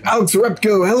one. Alex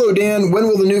Repko. Hello, Dan. When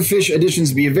will the new fish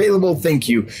editions be available? Thank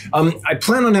you. I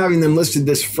plan on having them listed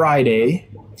this Friday.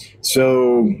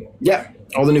 So, yeah,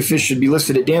 all the new fish should be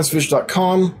listed at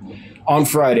dansfish.com on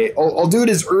Friday. I'll do it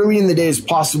as early in the day as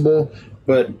possible,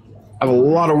 but I have a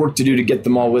lot of work to do to get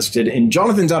them all listed. And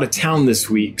Jonathan's out of town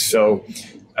this week, so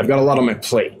I've got a lot on my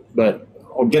plate. But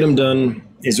I'll get them done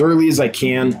as early as I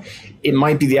can. It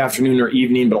might be the afternoon or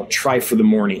evening, but I'll try for the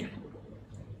morning.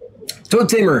 Toad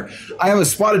Tamer, I have a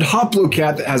spotted hoplo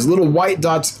cat that has little white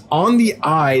dots on the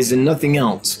eyes and nothing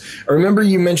else. I remember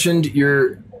you mentioned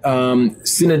your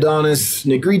Synodontis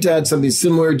nigrita had something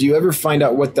similar. Do you ever find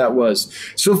out what that was?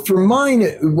 So for mine,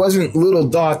 it wasn't little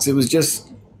dots. It was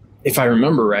just, if I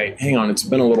remember right, hang on, it's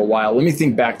been a little while. Let me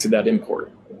think back to that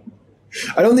import.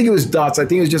 I don't think it was dots. I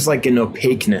think it was just like an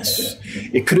opaqueness.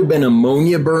 It could have been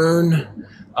ammonia burn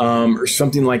or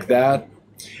something like that.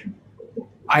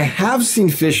 I have seen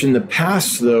fish in the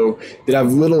past, though, that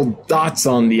have little dots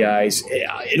on the eyes.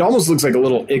 It almost looks like a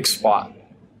little ick spot.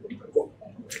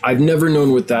 I've never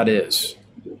known what that is.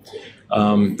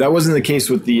 That wasn't the case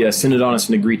with the Synodontis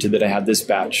nigrita that I had this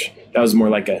batch. That was more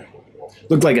like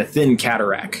looked like a thin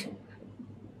cataract.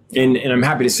 And I'm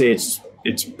happy to say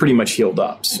it's pretty much healed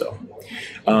up, so.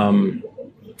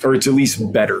 Or it's at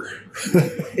least better.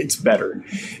 It's better.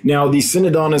 Now, the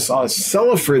Synodontis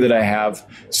ocellifer that I have,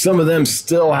 some of them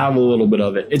still have a little bit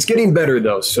of it. It's getting better,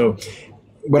 though. So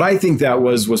what I think that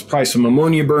was probably some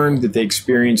ammonia burn that they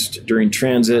experienced during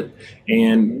transit.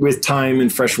 And with time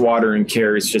and fresh water and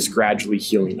care, it's just gradually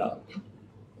healing up.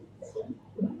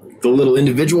 The little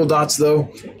individual dots,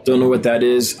 though, don't know what that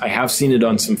is. I have seen it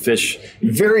on some fish.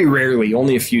 Very rarely,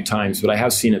 only a few times, but I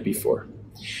have seen it before.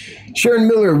 Sharon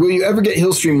Miller, will you ever get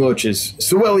Hillstream loaches?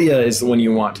 Soelia is the one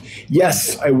you want.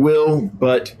 Yes, I will,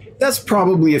 but that's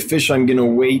probably a fish I'm going to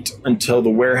wait until the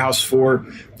warehouse for,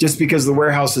 just because the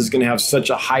warehouse is going to have such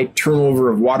a high turnover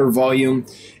of water volume,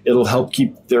 It'll help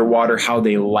keep their water how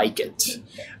they like it.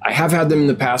 I have had them in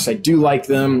the past. I do like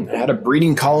them. I had a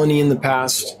breeding colony in the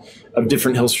past of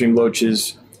different Hillstream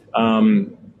loaches.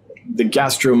 The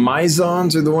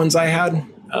gastromyzons are the ones I had.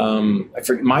 I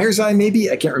forget, Meyer's Eye maybe?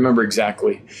 I can't remember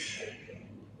exactly.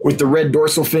 With the red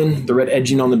dorsal fin, the red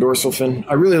edging on the dorsal fin.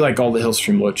 I really like all the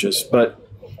Hillstream loaches, but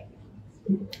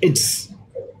it's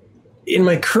in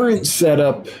my current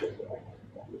setup,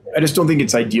 I just don't think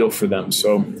it's ideal for them.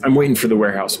 So I'm waiting for the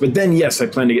warehouse. But then, yes, I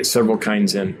plan to get several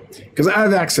kinds in because I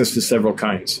have access to several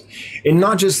kinds. And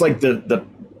not just like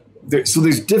so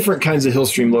there's different kinds of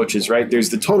Hillstream loaches, right? There's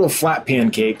the total flat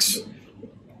pancakes.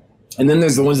 And then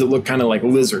there's the ones that look kind of like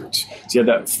lizards. So you have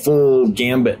that full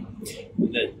gambit,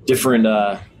 different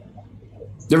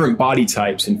body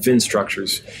types and fin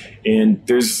structures. And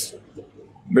there's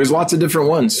lots of different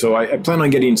ones. So I plan on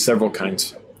getting several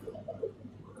kinds.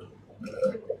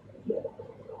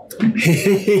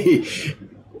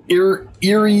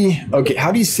 Erie. Okay,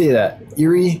 how do you say that?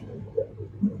 Erie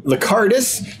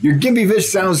Lacardus. Your gimpy fish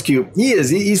sounds cute. He is.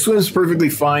 He swims perfectly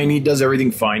fine. He does everything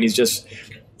fine. He's just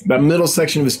that middle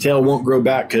section of his tail won't grow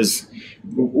back because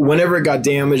whenever it got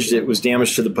damaged, it was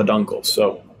damaged to the peduncle.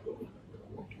 So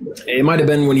it might have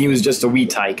been when he was just a wee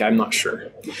tyke. I'm not sure.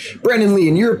 Brandon Lee,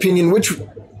 in your opinion, which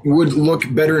would look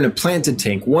better in a planted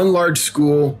tank? One large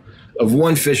school of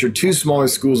one fish or two smaller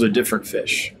schools of different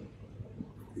fish?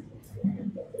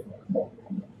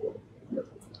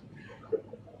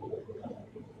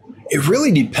 It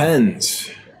really depends.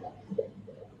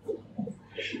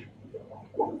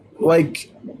 Like,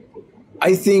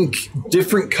 I think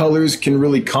different colors can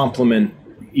really complement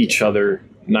each other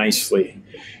nicely.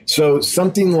 So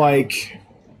something like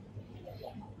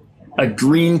a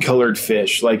green colored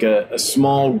fish, like a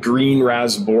small green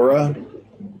rasbora,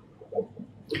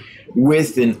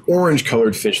 with an orange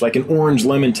colored fish, like an orange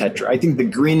lemon tetra. I think the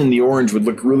green and the orange would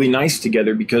look really nice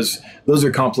together because those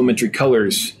are complementary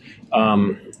colors.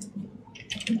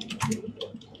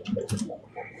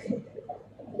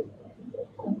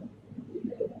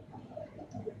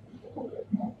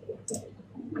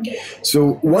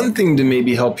 So one thing to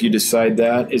maybe help you decide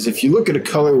that is if you look at a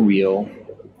color wheel,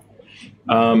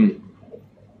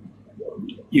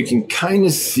 you can kind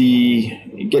of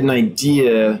get an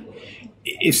idea.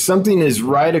 If something is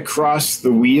right across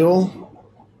the wheel,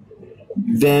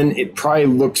 then it probably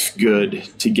looks good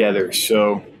together.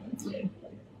 So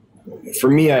for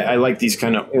me, I like these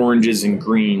kind of oranges and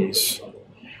greens.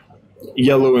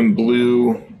 Yellow and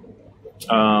blue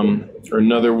or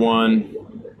another one.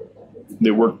 They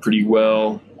work pretty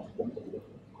well.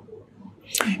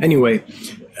 Anyway,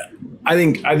 I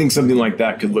think something like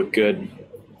that could look good.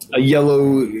 A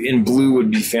yellow and blue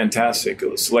would be fantastic.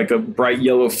 It's like a bright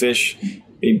yellow fish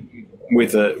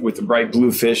with a bright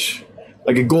blue fish,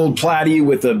 like a gold platy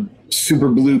with a super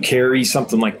blue carry,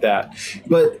 something like that.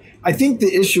 But I think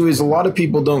the issue is a lot of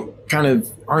people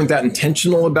aren't that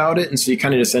intentional about it, and so you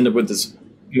kind of just end up with this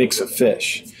mix of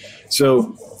fish.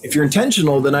 So if you're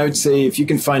intentional, then I would say if you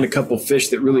can find a couple fish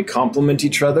that really complement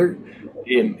each other,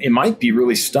 it might be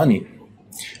really stunning.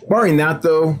 Barring that,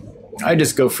 though, I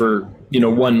just go for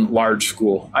one large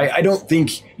school. I don't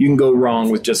think you can go wrong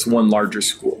with just one larger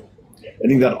school. I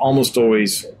think that almost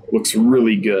always looks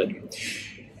really good.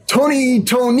 Tony,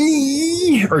 throwing down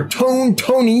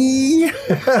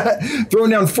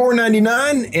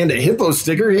 $4.99 and a hippo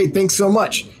sticker. Hey, thanks so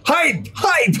much. Hype.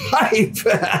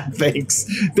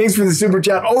 Thanks for the super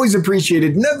chat. Always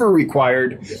appreciated, never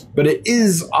required, but it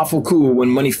is awful cool when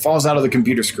money falls out of the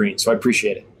computer screen, so I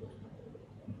appreciate it.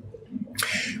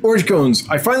 Orange cones.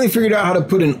 I finally figured out how to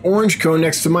put an orange cone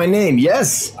next to my name.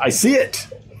 Yes, I see it.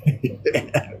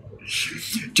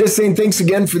 Just saying thanks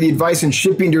again for the advice and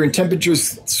shipping during temperature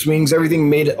swings. Everything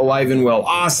made it alive and well.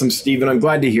 Awesome, Stephen. I'm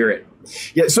glad to hear it.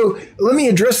 Yeah, so let me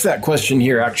address that question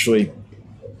here, actually.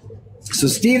 So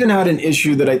Stephen had an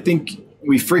issue that I think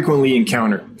we frequently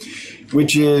encounter,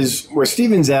 which is where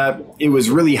Stephen's at, it was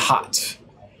really hot.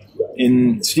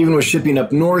 And Stephen was shipping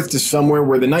up north to somewhere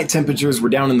where the night temperatures were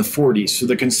down in the 40s. So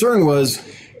the concern was,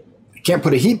 I can't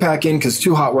put a heat pack in because it's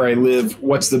too hot where I live.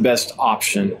 What's the best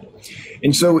option?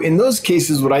 And so in those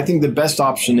cases, what I think the best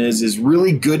option is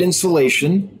really good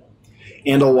insulation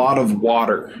and a lot of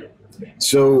water.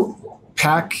 So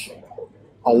pack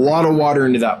a lot of water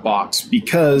into that box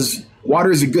because water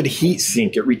is a good heat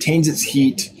sink. It retains its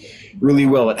heat really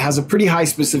well. It has a pretty high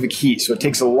specific heat, so it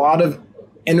takes a lot of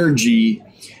energy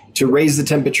to raise the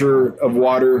temperature of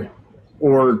water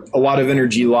or a lot of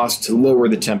energy lost to lower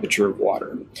the temperature of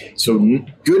water. So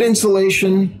good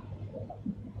insulation,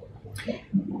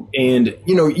 And,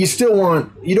 you know, you don't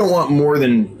want more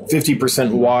than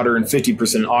 50% water and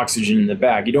 50% oxygen in the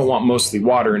bag. You don't want mostly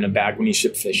water in a bag when you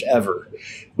ship fish ever.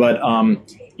 But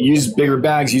use bigger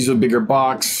bags, use a bigger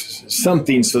box,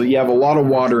 something so that you have a lot of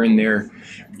water in there.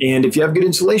 And if you have good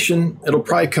insulation, it'll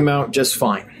probably come out just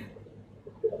fine.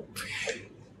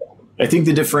 I think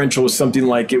the differential was something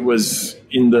like it was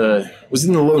in the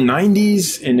low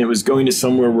 90s, and it was going to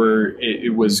somewhere where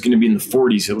it was going to be in the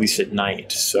 40s, at least at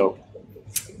night. So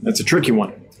that's a tricky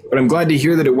one. But I'm glad to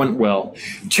hear that it went well.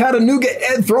 Chattanooga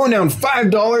Ed throwing down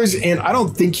 $5, and I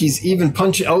don't think he's even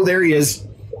punching. Oh, there he is.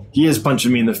 He is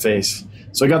punching me in the face.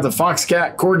 So I got the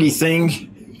Foxcat Corgi thing.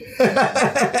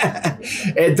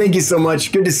 Ed, thank you so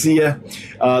much. Good to see you.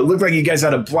 Looked like you guys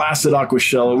had a blast at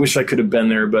Aquashell. I wish I could have been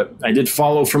there, but I did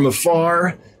follow from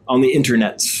afar on the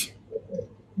internets.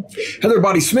 Heather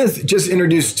Body Smith just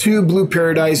introduced 2 Blue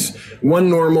Paradise, 1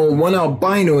 normal, 1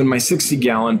 albino in my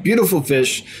 60-gallon. Beautiful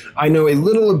fish. I know a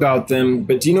little about them,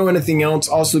 but do you know anything else?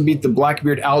 Also beat the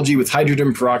Blackbeard algae with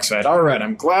hydrogen peroxide. All right,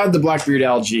 I'm glad the Blackbeard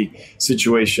algae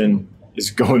situation is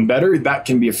going better. That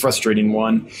can be a frustrating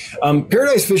one.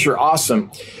 Paradise fish are awesome.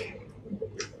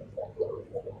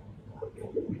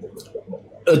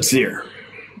 Let's see here.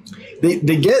 They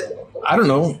get, I don't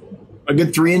know, a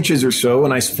good 3 inches or so, a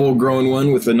nice full-grown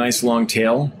one with a nice long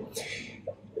tail.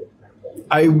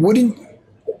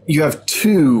 You have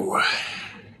 2.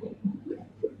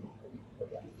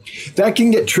 That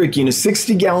can get tricky. In a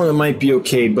 60-gallon, it might be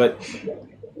okay, but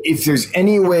if there's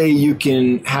any way you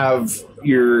can have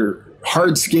your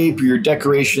hardscape or your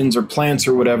decorations or plants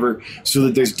or whatever so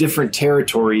that there's different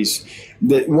territories,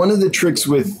 that one of the tricks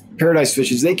with paradise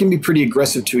fish is they can be pretty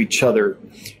aggressive to each other.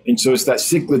 And so it's that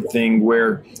cichlid thing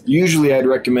where usually I'd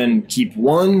recommend keep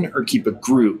one or keep a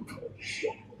group.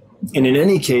 And in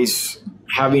any case,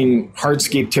 having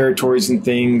hardscape territories and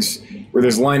things where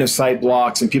there's line of sight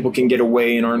blocks and people can get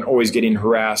away and aren't always getting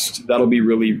harassed, that'll be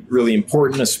really, really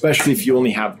important, especially if you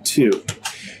only have 2.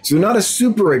 So they're not a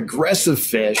super aggressive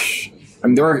fish. I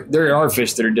mean, there are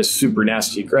fish that are just super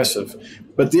nasty aggressive,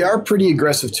 but they are pretty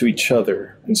aggressive to each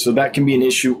other. And so that can be an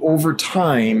issue over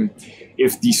time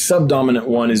if the subdominant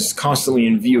one is constantly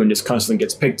in view and just constantly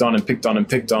gets picked on and picked on and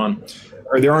picked on,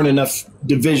 or there aren't enough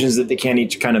divisions that they can't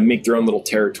each kind of make their own little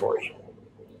territory.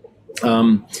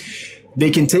 They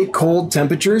can take cold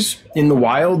temperatures in the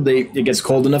wild. It gets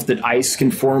cold enough that ice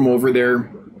can form over their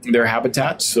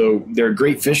habitats. So they're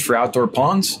great fish for outdoor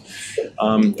ponds.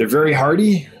 They're very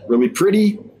hardy, really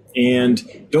pretty,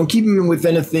 and don't keep them with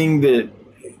anything that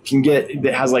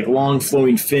has like long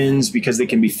flowing fins because they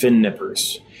can be fin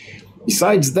nippers.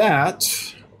 Besides that,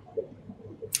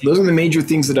 those are the major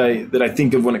things that I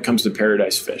think of when it comes to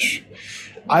paradise fish.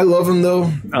 I love them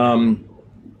though.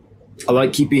 I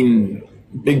like keeping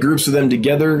big groups of them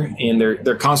together, and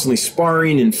they're constantly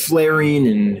sparring and flaring,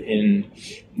 and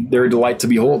they're a delight to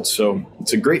behold. So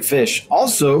it's a great fish.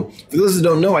 Also, for those that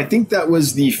don't know, I think that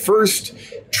was the first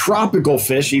tropical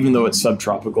fish, even though it's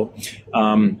subtropical,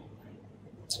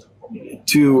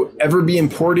 to ever be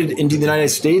imported into the United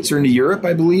States or into Europe,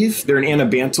 I believe. They're an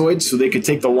anabantoid, so they could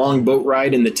take the long boat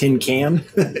ride in the tin can.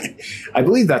 I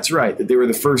believe that's right, that they were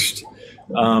the first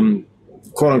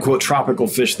quote-unquote tropical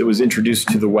fish that was introduced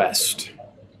to the West.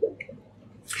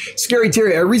 Scary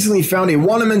Terry, I recently found a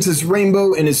Wanamensis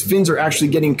rainbow, and his fins are actually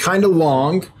getting kind of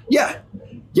long. Yeah.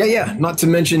 Not to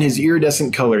mention his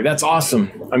iridescent color. That's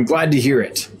awesome. I'm glad to hear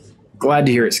it. Glad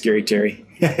to hear it, Scary Terry.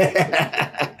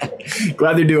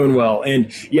 Glad they're doing well.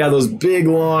 And yeah, those big,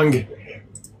 long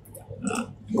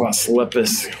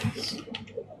Glossolepis.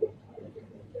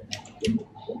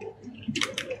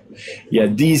 Yeah,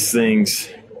 these things,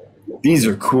 these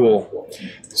are cool.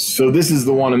 So this is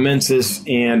the Wanamensis,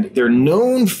 and they're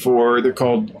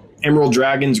called emerald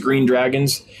dragons, green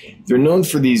dragons. They're known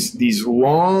for these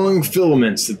long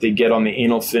filaments that they get on the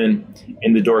anal fin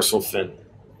and the dorsal fin.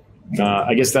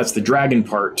 I guess that's the dragon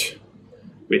part.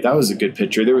 Wait, that was a good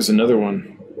picture. There was another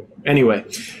one. Anyway,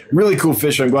 really cool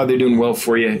fish. I'm glad they're doing well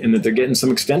for you and that they're getting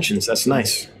some extensions. That's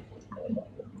nice.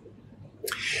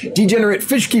 Degenerate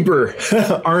Fish Keeper,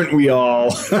 aren't we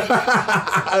all?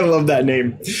 I love that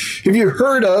name. Have you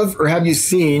heard of or have you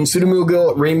seen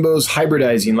Pseudomugil rainbows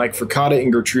hybridizing like Furcata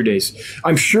and Gertrudes?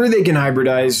 I'm sure they can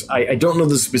hybridize. I don't know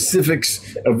the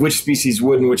specifics of which species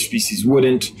would and which species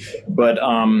wouldn't, but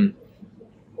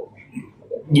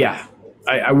yeah,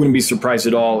 I wouldn't be surprised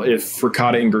at all if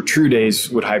Furcata and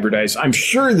Gertrudes would hybridize. I'm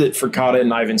sure that Furcata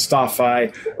and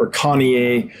Ivanstoffi or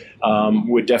Connier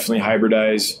would definitely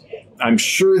hybridize. I'm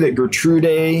sure that Gertrude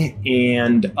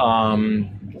and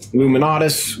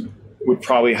Luminatus would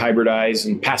probably hybridize,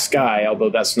 and Pascae, although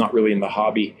that's not really in the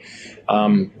hobby.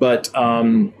 But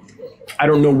I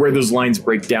don't know where those lines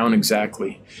break down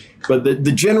exactly. But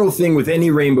the general thing with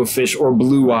any rainbow fish or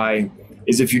blue eye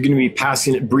is if you're going to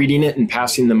be breeding it and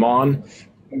passing them on,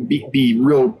 be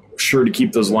real sure to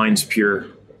keep those lines pure,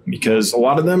 because a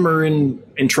lot of them are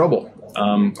in trouble.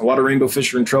 A lot of rainbow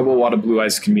fish are in trouble. A lot of blue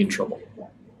eyes can be in trouble.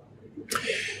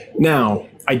 Now,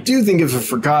 I do think if a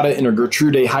Furcata and a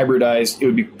Gertrude hybridized, it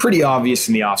would be pretty obvious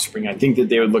in the offspring. I think that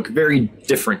they would look very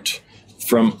different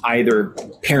from either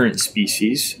parent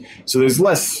species. So there's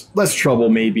less trouble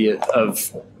maybe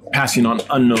of passing on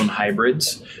unknown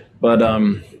hybrids. But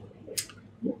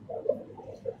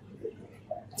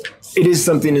it is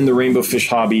something in the rainbow fish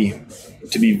hobby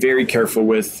to be very careful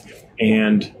with.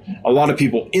 And a lot of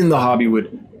people in the hobby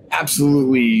would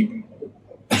absolutely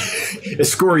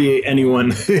excoriate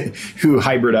anyone who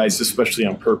hybridized, especially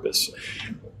on purpose.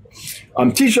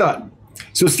 T-Shot.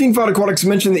 So Steenfot Aquatics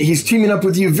mentioned that he's teaming up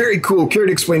with you. Very cool. Care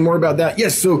to explain more about that?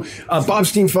 Yes. So Bob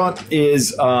Steenfot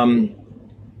is,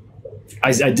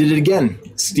 I did it again.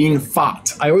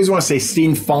 Steenfot. I always want to say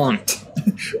Steenfont.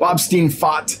 Bob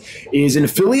Steenfot is an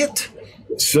affiliate.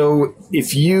 So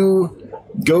if you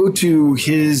go to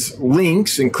his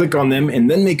links and click on them and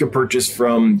then make a purchase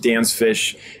from Dan's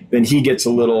Fish, then he gets a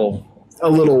little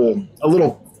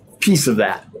piece of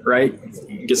that, right?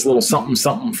 He gets a little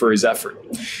something for his effort.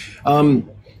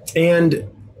 And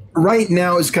right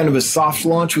now is kind of a soft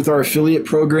launch with our affiliate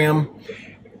program.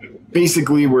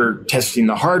 Basically, we're testing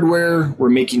the hardware. We're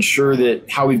making sure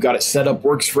that how we've got it set up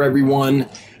works for everyone.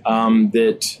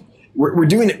 That we're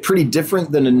doing it pretty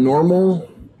different than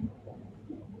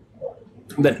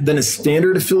a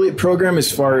standard affiliate program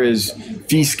as far as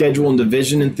fee schedule and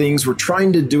division and things. We're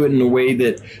trying to do it in a way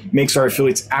that makes our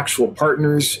affiliates actual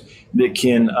partners that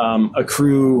can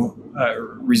accrue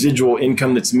residual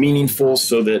income that's meaningful,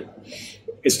 so that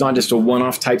it's not just a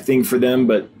one-off type thing for them,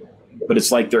 but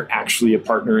it's like they're actually a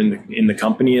partner in the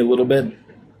company a little bit.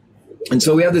 And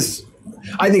so we have this,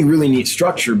 I think, really neat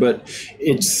structure, but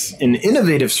it's an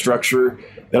innovative structure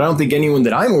that I don't think anyone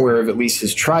that I'm aware of at least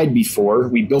has tried before.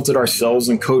 We built it ourselves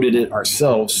and coded it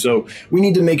ourselves. So we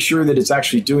need to make sure that it's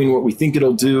actually doing what we think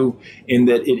it'll do, and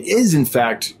that it is in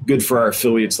fact good for our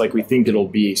affiliates like we think it'll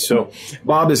be. So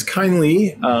Bob has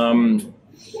kindly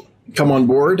come on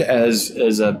board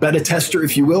as a beta tester,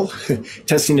 if you will,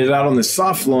 testing it out on the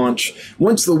soft launch.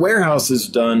 Once the warehouse is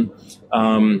done,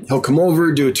 he'll come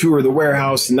over, do a tour of the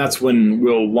warehouse, and that's when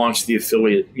we'll launch the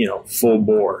affiliate, full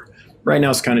bore. Right now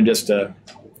it's kind of just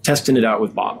testing it out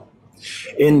with Bob.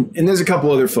 And there's a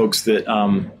couple other folks that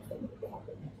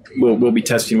we'll be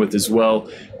testing with as well.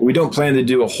 But we don't plan to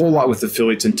do a whole lot with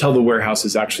affiliates until the warehouse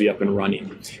is actually up and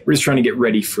running. We're just trying to get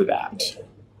ready for that.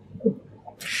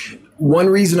 One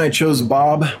reason I chose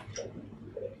Bob,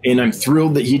 and I'm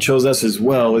thrilled that he chose us as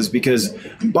well, is because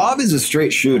Bob is a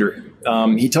straight shooter.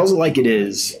 He tells it like it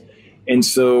is. And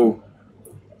so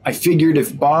I figured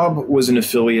if Bob was an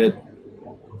affiliate,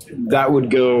 that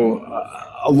would go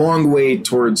a long way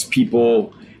towards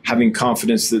people having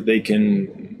confidence that they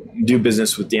can do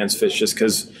business with Dan's Fish. Just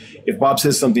because if Bob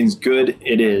says something's good,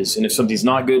 it is. And if something's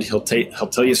not good, he'll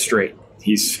tell you straight.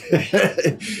 He's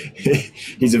a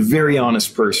very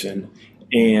honest person,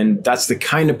 and that's the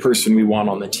kind of person we want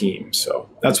on the team. So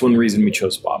that's one reason we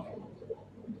chose Bob.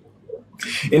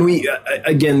 And we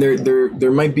again,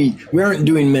 there might be, we aren't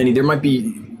doing many. There might be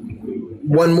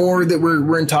one more that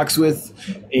we're in talks with,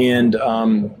 and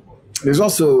there's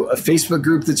also a Facebook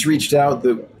group that's reached out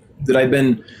that I've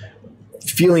been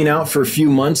feeling out for a few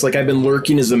months. Like, I've been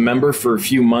lurking as a member for a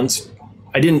few months.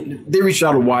 They reached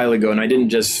out a while ago, and I didn't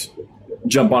just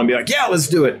jump on and be like, yeah, let's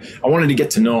do it. I wanted to get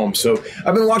to know them. So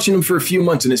I've been watching them for a few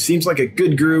months, and it seems like a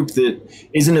good group that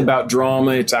isn't about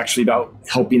drama. It's actually about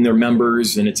helping their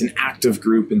members, and it's an active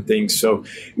group and things. So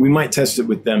we might test it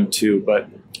with them too, but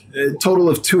a total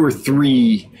of 2 or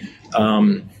 3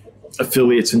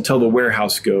 affiliates until the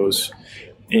warehouse goes.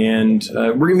 And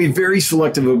we're going to be very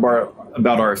selective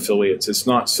about our affiliates. It's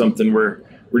not something we're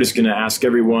just going to ask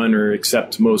everyone or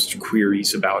accept most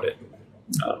queries about it.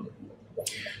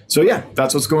 So yeah,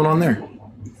 that's what's going on there.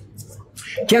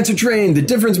 Cancer Train, the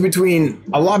difference between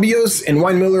Alabios and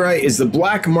Wine Milleri is the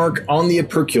black mark on the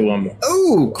operculum.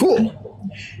 Oh, cool.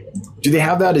 Do they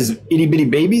have that as itty bitty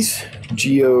babies?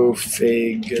 Geophagus.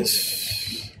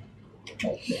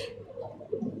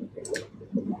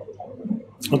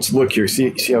 Let's look here,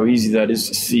 see how easy that is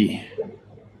to see.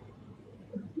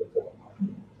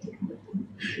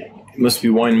 It must be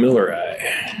Wine Milleri.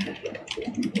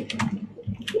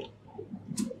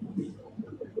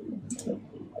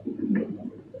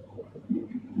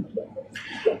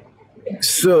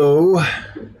 So,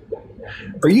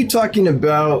 are you talking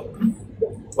about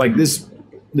like this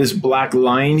this black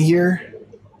line here,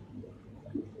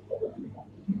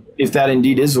 if that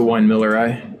indeed is a wine miller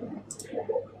eye.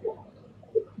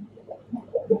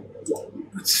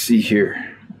 Let's see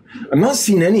here. I'm not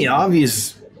seeing any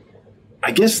obvious,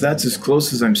 I guess that's as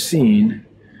close as I'm seeing.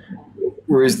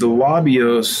 Whereas the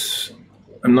Labios,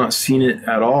 I'm not seeing it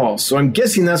at all. So I'm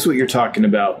guessing that's what you're talking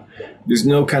about. There's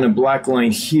no kind of black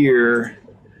line here.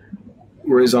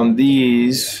 Whereas on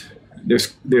these,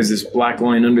 there's this black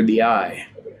line under the eye.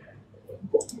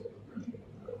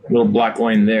 Little black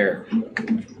line there.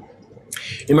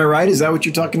 Am I right? Is that what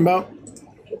you're talking about?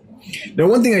 Now,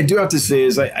 one thing I do have to say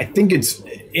is I think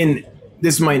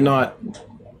this might not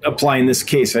apply in this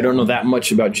case. I don't know that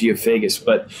much about Geophagus,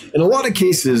 but in a lot of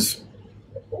cases,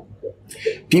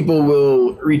 people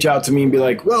will reach out to me and be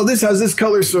like, well, this has this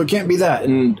color, so it can't be that.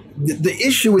 And the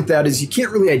issue with that is you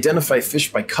can't really identify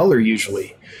fish by color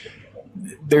usually.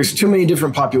 There's too many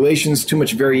different populations, too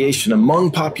much variation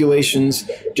among populations.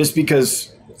 Just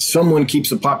because someone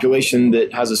keeps a population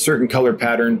that has a certain color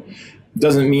pattern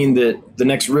doesn't mean that the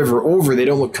next river over, they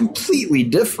don't look completely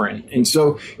different. And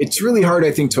so it's really hard,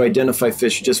 I think, to identify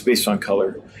fish just based on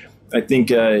color. I think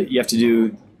you have to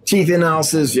do teeth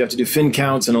analysis, you have to do fin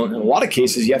counts, and in a lot of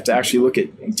cases, you have to actually look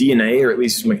at DNA, or at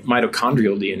least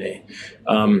mitochondrial DNA,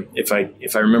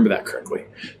 if I remember that correctly.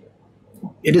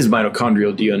 It is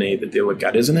mitochondrial DNA that they look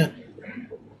at, isn't it?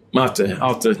 I'll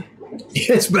have to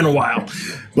it's been a while.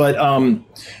 But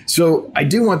so I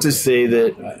do want to say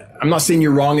that I'm not saying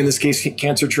you're wrong in this case,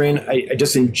 Cancer Train. I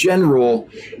just in general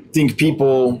think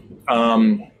people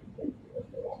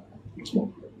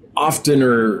often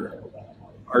are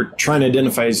trying to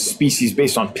identify species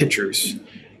based on pictures,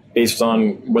 based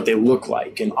on what they look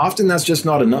like. And often that's just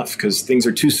not enough because things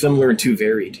are too similar and too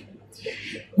varied.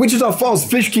 Wichita Falls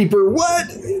Fish Keeper, what?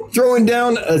 Throwing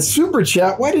down a super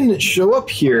chat. Why didn't it show up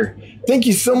here? Thank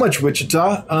you so much,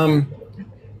 Wichita.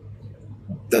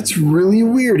 That's really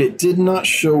weird. It did not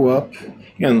show up.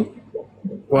 And,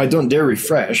 well, I don't dare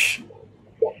refresh.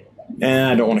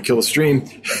 And I don't want to kill the stream.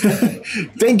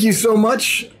 Thank you so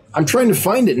much. I'm trying to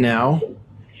find it now.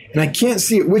 And I can't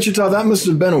see it. Wichita, that must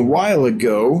have been a while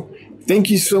ago. Thank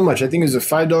you so much. I think it was a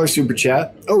 $5 super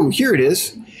chat. Oh, here it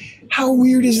is. How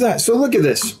weird is that? So look at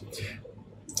this.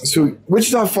 So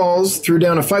Wichita Falls threw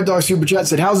down a $5 super chat,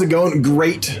 said, how's it going?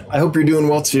 Great. I hope you're doing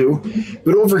well too.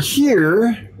 But over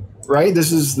here, right,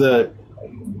 this is the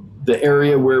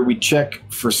area where we check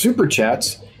for super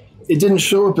chats. It didn't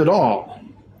show up at all.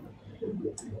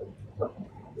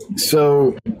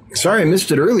 So sorry I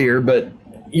missed it earlier, but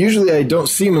usually I don't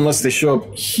see them unless they show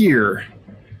up here.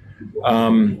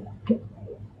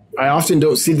 I often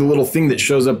don't see the little thing that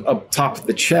shows up top of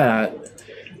the chat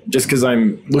just because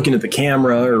I'm looking at the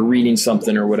camera or reading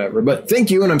something or whatever. But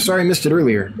thank you, and I'm sorry I missed it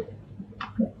earlier.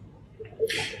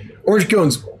 Orange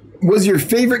Cones, was your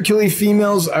favorite Killie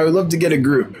females? I would love to get a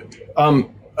group.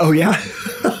 Oh, yeah?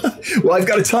 Well, I've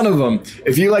got a ton of them.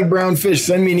 If you like brown fish,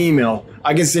 send me an email.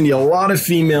 I can send you a lot of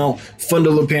female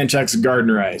Fundulopanchax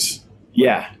Gardner eyes.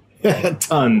 Yeah,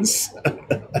 tons.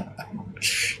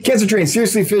 Cancer Train,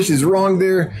 seriously, fish is wrong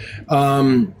there.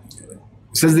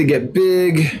 Says they get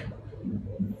big.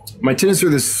 My tenants are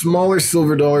the smaller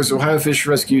silver dollars. Ohio Fish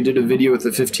Rescue did a video with a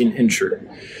 15-incher.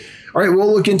 All right,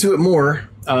 we'll look into it more.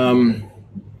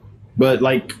 But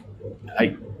like,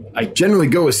 I generally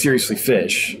go with seriously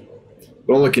fish.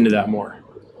 We'll look into that more.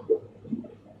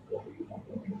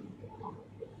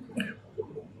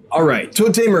 All right,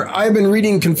 Toad Tamer, I've been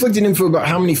reading conflicting info about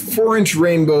how many 4-inch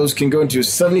rainbows can go into a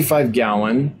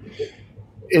 75-gallon,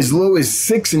 as low as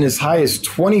 6 and as high as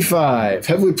 25.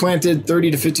 Heavily planted,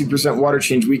 30 to 50% water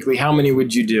change weekly. How many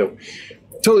would you do?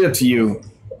 Totally up to you,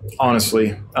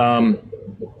 honestly.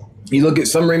 You look at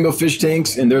some rainbow fish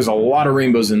tanks, and there's a lot of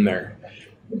rainbows in there.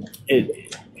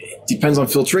 It depends on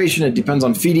filtration. It depends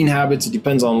on feeding habits. It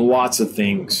depends on lots of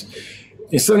things.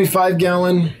 A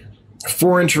 75-gallon,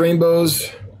 4-inch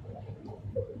rainbows.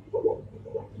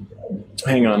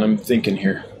 Hang on, I'm thinking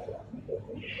here.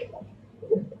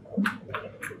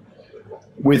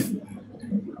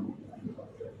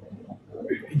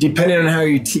 Depending on how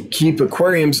you keep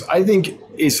aquariums, I think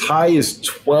as high as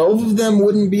 12 of them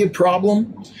wouldn't be a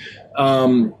problem.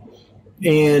 And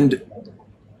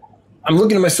I'm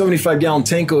looking at my 75-gallon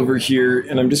tank over here,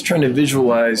 and I'm just trying to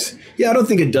visualize. Yeah, I don't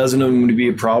think a dozen of them would be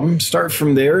a problem. Start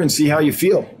from there and see how you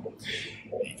feel.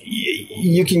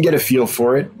 You can get a feel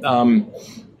for it.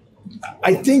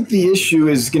 I think the issue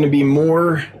is going to be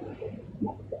more.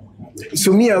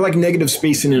 So me, I like negative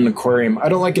spacing in an aquarium. I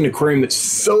don't like an aquarium that's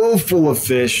so full of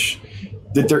fish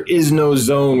that there is no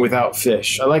zone without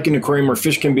fish. I like an aquarium where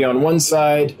fish can be on one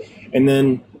side and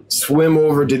then swim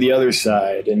over to the other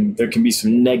side, and there can be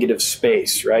some negative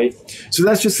space, right? So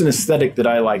that's just an aesthetic that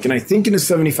I like. And I think in a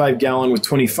 75 gallon with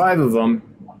 25 of them,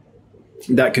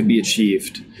 that could be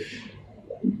achieved.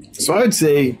 So I would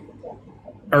say,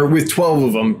 or with 12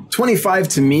 of them, 25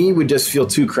 to me would just feel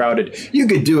too crowded. You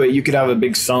could do it. You could have a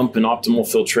big sump and optimal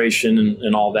filtration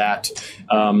and all that.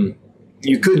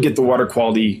 You could get the water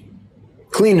quality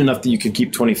clean enough that you could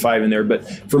keep 25 in there. But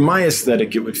for my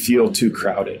aesthetic, it would feel too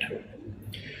crowded.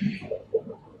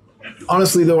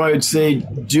 Honestly, though, I would say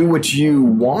do what you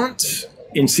want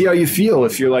and see how you feel.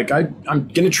 If you're like, I'm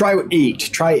going to try 8,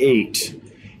 try 8.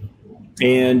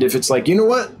 And if it's like, you know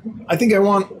what, I think I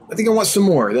want some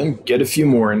more, then get a few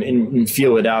more and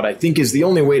feel it out, I think is the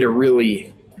only way to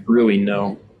really, really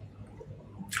know.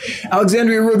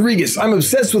 Alexandria Rodriguez, I'm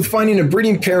obsessed with finding a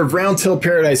breeding pair of round-tail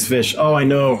paradise fish. Oh, I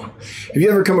know. Have you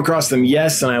ever come across them?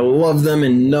 Yes, and I love them.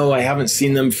 And no, I haven't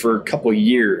seen them for a couple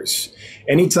years.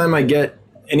 Anytime I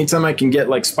can get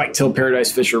like spike-tail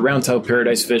paradise fish or round-tail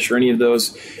paradise fish or any of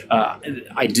those,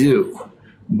 I do.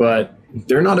 But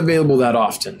they're not available that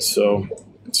often, so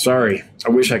sorry. I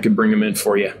wish I could bring them in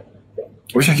for you.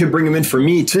 I wish I could bring them in for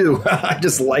me, too. I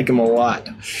just like them a lot.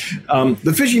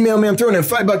 The Fishy Mailman throwing in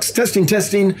 $5.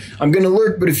 Testing. I'm going to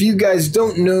lurk, but if you guys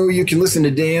don't know, you can listen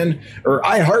to Dan or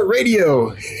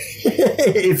iHeartRadio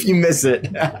if you miss it.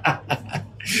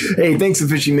 Hey, thanks, The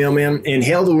Fishy Mailman, and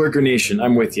hail the Lurker Nation.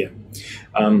 I'm with you.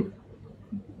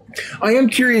 I am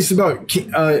curious about.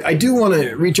 I do want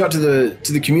to reach out to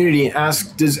the community and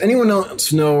ask: does anyone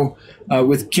else know,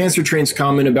 with Cancer Train's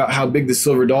comment about how big the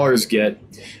silver dollars get?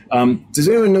 Does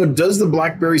anyone know? Does the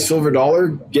blackberry silver dollar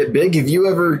get big? Have you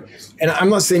ever? And I'm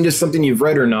not saying just something you've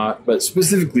read or not, but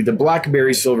specifically the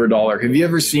blackberry silver dollar. Have you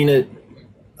ever seen it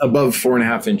above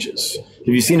 4.5 inches?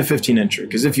 Have you seen a 15-incher?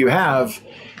 Because if you have,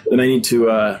 then I need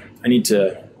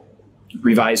to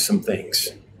revise some things.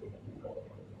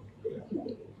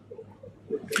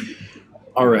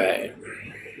 All right.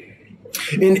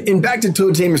 And back to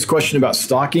Toad Tamer's question about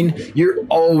stocking, you're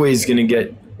always going to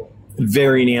get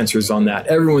varying answers on that.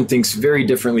 Everyone thinks very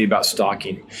differently about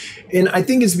stocking. And I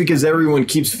think it's because everyone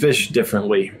keeps fish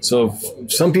differently. So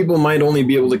some people might only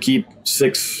be able to keep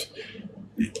 6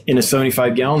 in a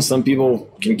 75 gallon. Some people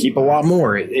can keep a lot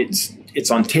more. It's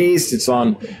on taste. It's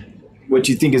on what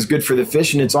you think is good for the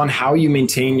fish. And it's on how you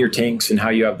maintain your tanks and how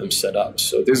you have them set up.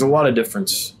 So there's a lot of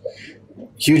difference.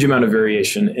 Huge amount of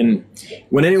variation. And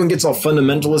when anyone gets all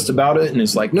fundamentalist about it and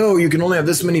it's like, no, you can only have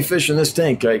this many fish in this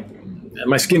tank,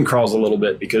 my skin crawls a little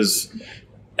bit because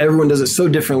everyone does it so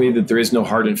differently that there is no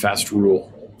hard and fast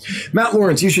rule. Matt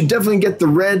Lawrence, you should definitely get the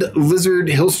red lizard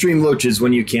hillstream loaches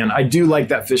when you can. I do like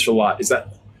that fish a lot. Is that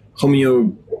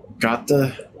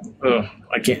Homeogata?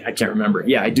 I can't remember.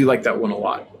 Yeah, I do like that one a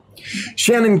lot.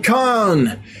 Shannon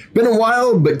Kahn, been a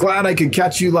while, but glad I could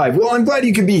catch you live. Well, I'm glad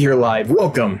you could be here live.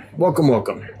 Welcome.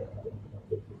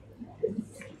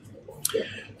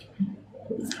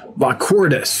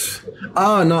 Lacordis.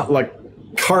 Not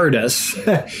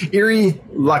Lacardis. Erie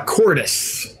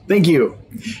Lacordis. Thank you.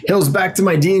 Hills back to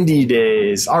my D&D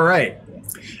days. All right.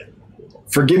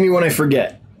 Forgive me when I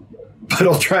forget, but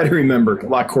I'll try to remember.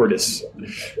 Lacordis.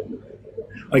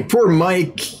 Like poor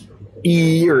Mike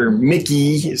E or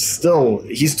Mickey he's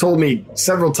told me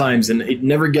several times and it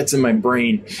never gets in my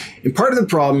brain. And part of the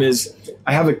problem is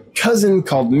I have a cousin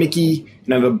called Mickey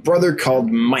and I have a brother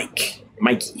called Mikey.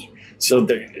 So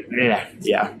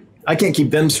yeah, I can't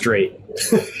keep them straight.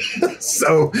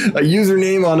 So a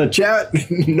username on a chat,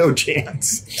 no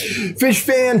chance. Fish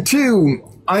Fan 2.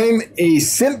 I'm a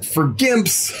simp for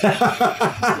gimps.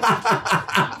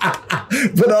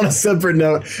 But on a separate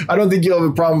note, I don't think you'll have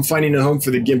a problem finding a home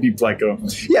for the gimpy pleco.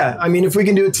 Yeah, I mean, if we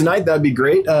can do it tonight, that'd be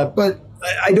great. But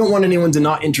I don't want anyone to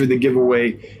not enter the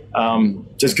giveaway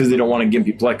just because they don't want a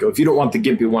gimpy pleco. If you don't want the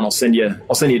gimpy one, I'll send you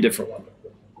a different one.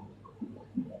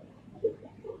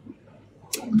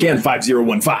 Gan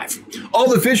 5015. All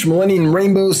the fish, Millennium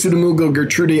Rainbow, Pseudomugo,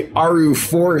 Gertrude, Aru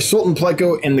 4, Sultan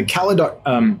pleco, and the Caldari,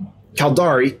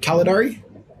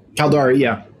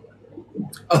 yeah.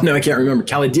 Oh, no, I can't remember.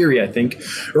 Calidiri, I think.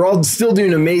 Are all still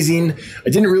doing amazing. I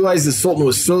didn't realize the Sultan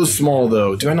was so small,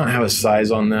 though. Do I not have a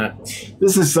size on that?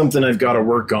 This is something I've got to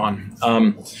work on.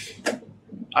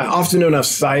 I often don't have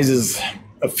sizes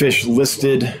of fish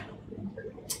listed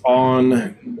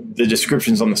on the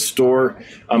descriptions on the store.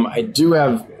 I do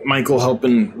have Michael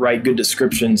helping write good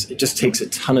descriptions. It just takes a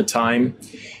ton of time,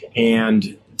 and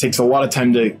it takes a lot of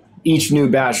time to each new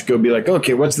batch go be like,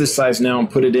 okay, what's this size now, and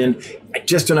put it in. I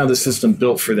just don't have the system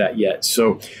built for that yet.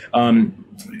 So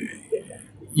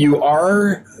you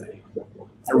are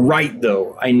right,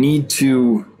 though. I need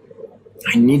to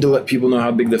let people know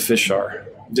how big the fish are.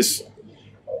 Just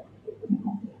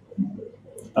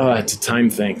It's a time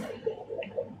thing.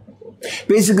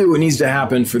 Basically, what needs to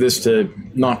happen for this to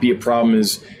not be a problem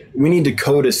is we need to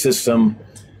code a system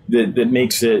that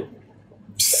makes it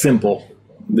simple,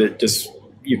 that just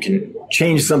you can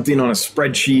change something on a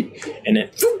spreadsheet and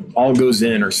it all goes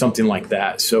in or something like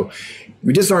that. So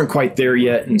we just aren't quite there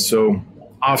yet. And so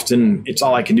often it's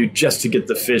all I can do just to get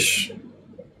the fish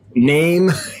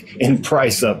name and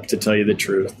price up, to tell you the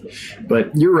truth.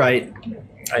 But you're right.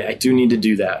 I do need to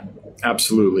do that.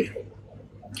 Absolutely.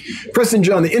 Preston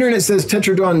John, the internet says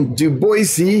Tetradon du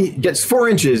Boise gets 4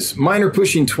 inches. Mine are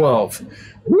pushing 12.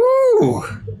 Woo!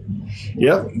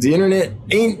 Yep, the internet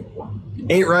ain't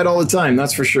right all the time,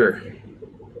 that's for sure.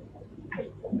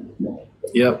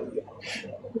 Yep.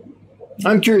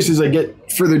 I'm curious as I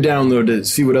get further down though to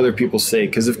see what other people say,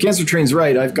 because if Cancer Train's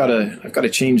right, I've got to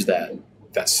change that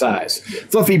size.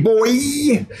 Fluffy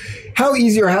boy, how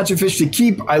easy are hatchet fish to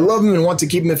keep? I love them and want to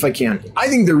keep them if I can. I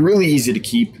think they're really easy to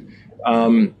keep.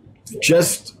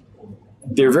 Just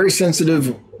they're very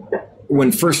sensitive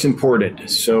when first imported.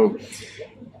 So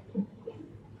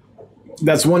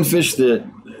that's one fish that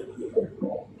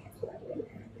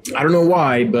I don't know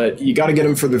why, but you got to get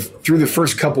them through the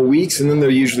first couple weeks, and then they're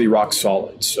usually rock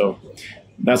solid. So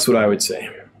that's what I would say.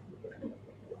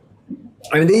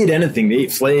 I mean, they eat anything. They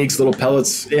eat flakes, little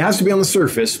pellets. It has to be on the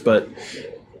surface, but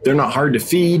they're not hard to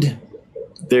feed.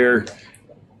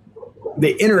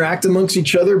 They interact amongst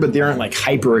each other, but they aren't like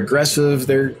hyper aggressive.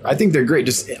 I think they're great.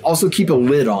 Just also keep a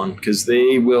lid on, because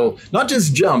they will not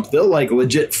just jump, they'll like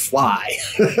legit fly.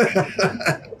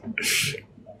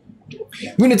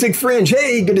 Lunatic Fringe,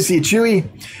 hey, good to see you, Chewy.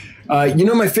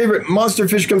 My favorite monster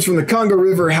fish comes from the Congo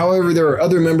River. However, there are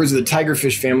other members of the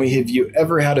tigerfish family. Have you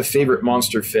ever had a favorite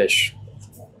monster fish?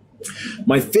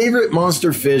 My favorite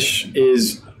monster fish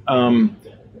is, I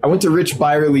went to Rich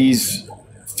Byerly's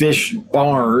fish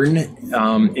barn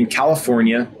in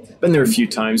California. Been there a few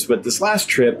times, but this last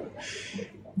trip,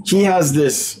 he has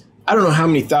this, I don't know how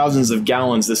many thousands of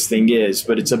gallons this thing is,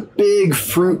 but it's a big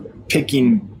fruit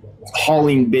picking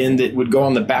hauling bin that would go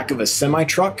on the back of a semi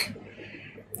truck.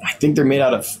 I think they're made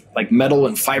out of like metal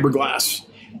and fiberglass,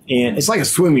 and it's like a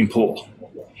swimming pool.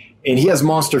 And he has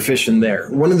monster fish in there.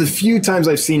 One of the few times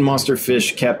I've seen monster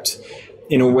fish kept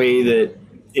in a way that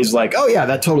is like, oh yeah,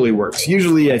 that totally works.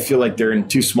 Usually I feel like they're in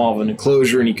too small of an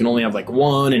enclosure and you can only have like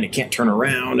one and it can't turn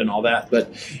around and all that.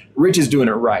 But Rich is doing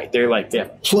it right. They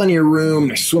have plenty of room.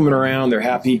 They're swimming around. They're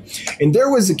happy. And there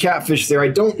was a catfish there. I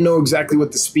don't know exactly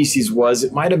what the species was.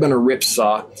 It might have been a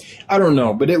ripsaw. I don't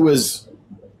know, but it was,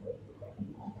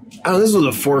 this was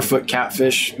a 4-foot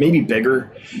catfish, maybe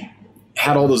bigger.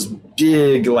 Had all those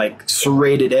big, like,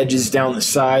 serrated edges down the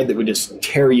side that would just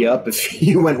tear you up if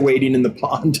you went wading in the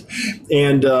pond.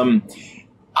 And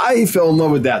I fell in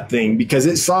love with that thing because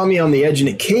it saw me on the edge and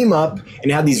it came up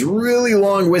and had these really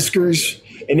long whiskers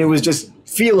and it was just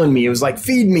feeling me. It was like,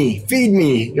 feed me, feed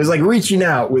me. It was like reaching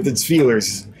out with its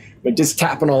feelers, but just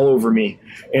tapping all over me.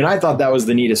 And I thought that was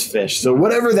the neatest fish. So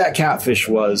whatever that catfish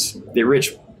was that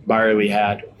Rich Byerly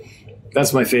had,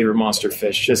 that's my favorite monster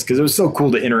fish, just because it was so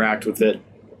cool to interact with it.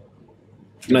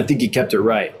 And I think he kept it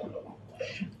right.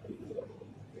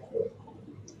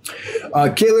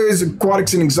 Kaler's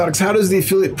Aquatics and Exotics. How does the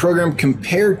affiliate program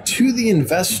compare to the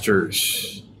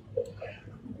investors?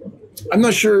 I'm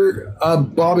not sure,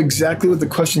 Bob, exactly what the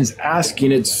question's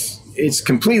asking. It's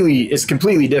completely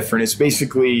different. It's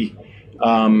basically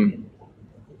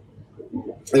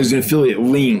there's an affiliate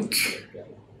link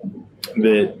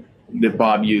that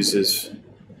Bob uses.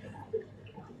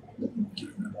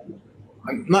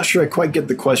 I'm not sure I quite get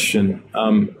the question.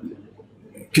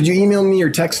 Could you email me or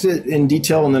text it in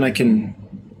detail and then I can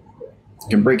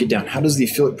break it down? How does the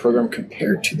affiliate program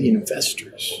compare to the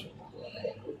investors?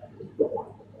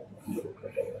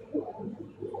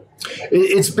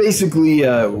 It's basically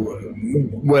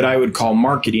what I would call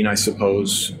marketing, I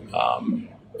suppose,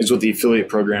 is what the affiliate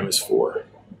program is for.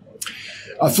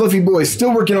 Fluffy Boy,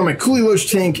 still working on my Coolie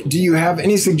Loach tank. Do you have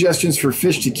any suggestions for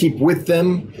fish to keep with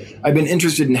them? I've been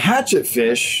interested in hatchet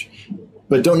fish,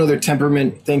 but don't know their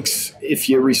temperament. Thanks if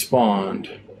you respond.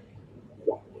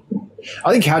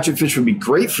 I think hatchet fish would be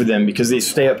great for them because they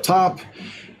stay up top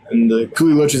and the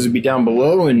Coolie Loaches would be down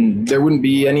below and there wouldn't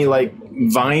be any like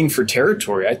vying for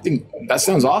territory. I think that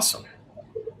sounds awesome.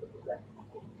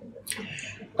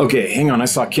 Okay, hang on. I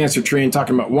saw Cancer Train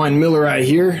talking about wine Millerai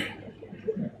here.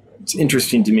 It's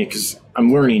interesting to me because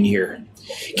I'm learning here.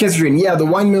 Cancer Train, yeah, the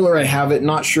wine miller, I have it.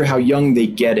 Not sure how young they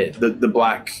get it. The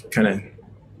black kind of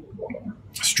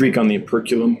streak on the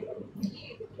operculum.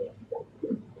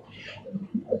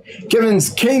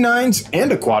 Kevin's canines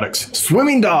and aquatics,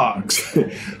 swimming dogs.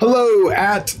 Hello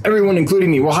at everyone,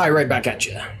 including me. Well, hi, right back at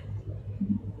you.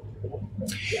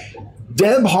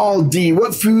 Deb Hall D,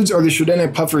 what foods are the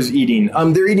Shredena puffers eating?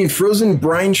 They're eating frozen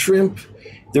brine shrimp.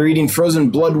 They're eating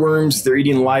frozen bloodworms. They're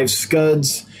eating live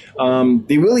scuds.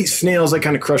 They will eat snails. I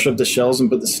kind of crush up the shells and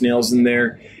put the snails in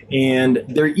there. And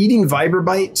they're eating Viber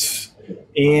bites.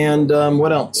 And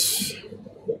what else?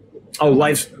 Oh,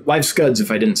 live scuds,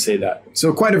 if I didn't say that.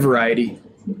 So quite a variety.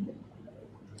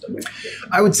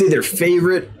 I would say their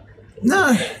favorite,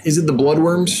 is it the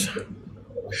bloodworms?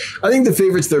 I think the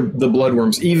favorite's the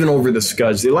bloodworms, even over the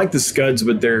scuds. They like the scuds,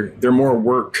 but they're more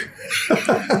work. You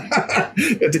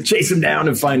have to chase them down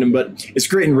and find them, but it's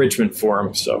great enrichment for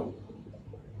them. So,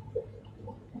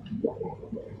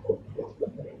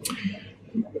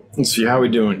 let's see how we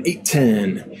doing.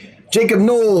 8:10. Jacob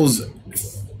Knowles.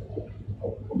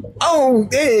 Oh,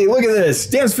 hey, look at this.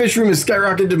 Dan's Fish Room has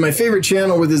skyrocketed to my favorite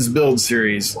channel with his build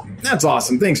series. That's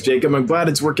awesome. Thanks, Jacob. I'm glad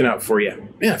it's working out for you.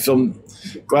 Yeah, Phil.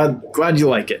 Glad you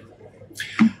like it.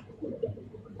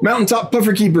 Mountaintop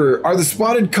Puffer Keeper. Are the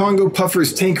spotted Congo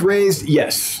puffers tank raised?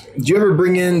 Yes. Do you ever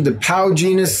bring in the POW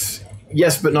genus?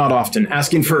 Yes, but not often.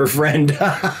 Asking for a friend.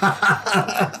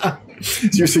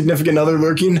 Is your significant other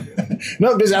lurking?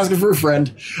 No, just asking for a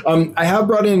friend. I have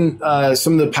brought in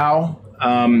some of the POW,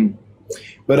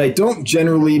 but I don't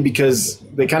generally because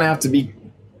they kind of have to be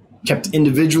kept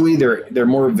individually. They're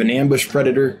more of an ambush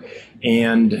predator,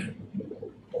 and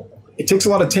it takes a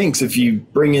lot of tanks if you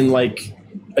bring in like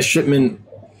a shipment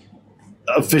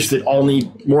of fish that all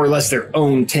need more or less their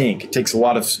own tank. It takes a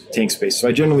lot of tank space, so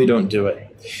I generally don't do it.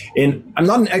 And I'm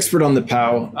not an expert on the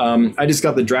POW. I just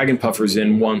got the dragon puffers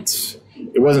in once.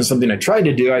 It wasn't something I tried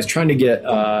to do. I was trying to get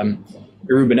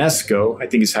Rubenesco, I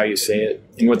think is how you say it.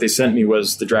 And what they sent me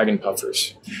was the dragon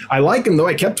puffers. I like them, though.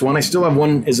 I kept one. I still have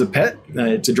one as a pet.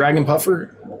 It's a dragon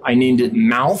puffer. I named it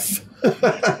Mouth.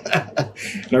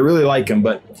 And I really like them,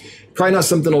 but probably not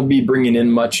something I'll be bringing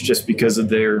in much just because of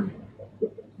their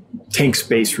tank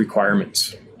space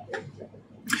requirements.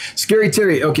 Scary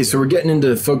Terry. Okay, so we're getting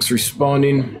into folks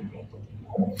responding.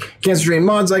 Cancer Train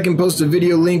Mods, I can post a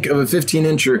video link of a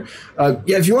 15-incher.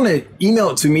 Yeah, if you want to email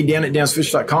it to me,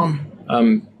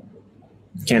 dan@dansfish.com.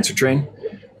 Cancer Train.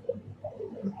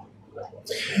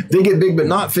 They get big, but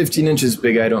not 15 inches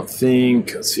big, I don't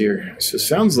think. Let's see here. So it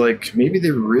sounds like maybe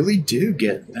they really do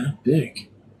get that big.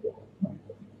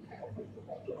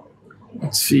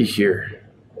 Let's see here.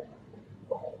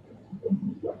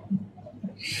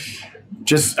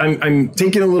 I'm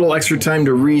taking a little extra time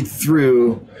to read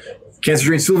through. Cancer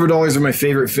Train silver dollars are my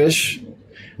favorite fish.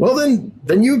 Well,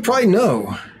 then you would probably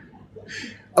know.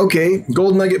 Okay,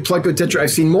 gold nugget, pleco, tetra.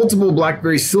 I've seen multiple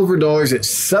blackberry silver dollars at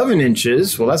 7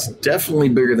 inches. Well, that's definitely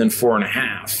bigger than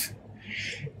 4.5.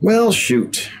 Well,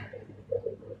 shoot.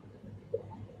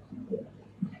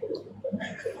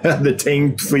 The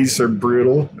tang fleece are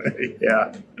brutal.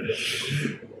 Yeah.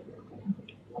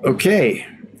 Okay.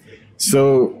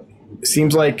 So it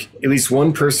seems like at least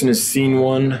one person has seen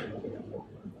one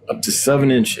up to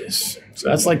 7 inches. So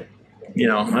that's like,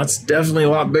 that's definitely a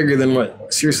lot bigger than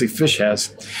what Seriously Fish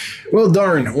has. Well,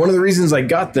 darn. One of the reasons I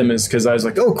got them is because I was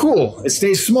like, oh, cool. It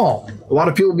stays small. A lot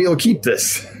of people will be able to keep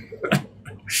this.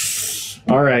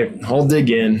 All right. I'll dig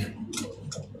in.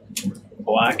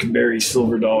 Blackberry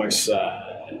silver dollar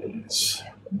size.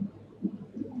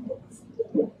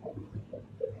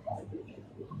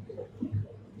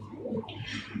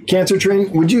 Cancer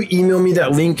Train, would you email me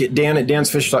that link at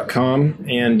dan@dansfish.com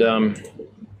and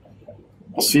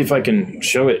I'll see if I can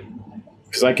show it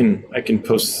because I can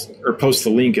post the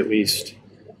link at least.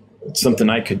 It's something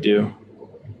I could do.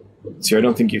 See, I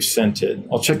don't think you've sent it.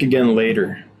 I'll check again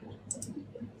later.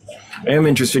 I am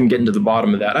interested in getting to the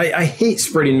bottom of that. I hate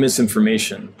spreading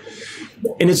misinformation.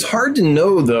 And it's hard to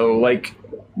know, though, like,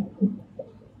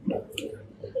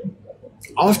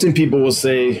 often people will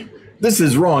say, this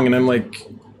is wrong. And I'm like,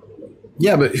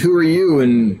 yeah, but who are you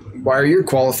and why are your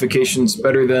qualifications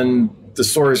better than the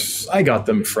source I got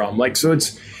them from? Like, so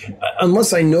it's,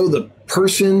 unless I know the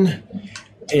person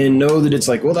and know that it's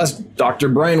like, well, that's Dr.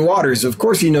 Brian Waters. Of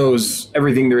course he knows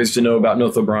everything there is to know about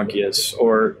Nothobronchius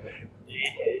or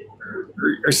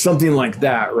something like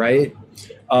that, right?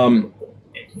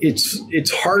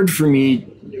 It's hard for me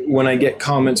when I get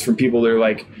comments from people that are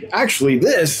like, actually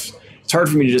it's hard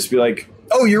for me to just be like,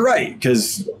 oh, you're right,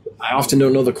 because I often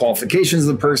don't know the qualifications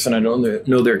of the person. I don't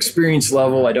know their experience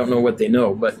level. I don't know what they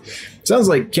know. But it sounds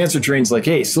like Cancer Train's like,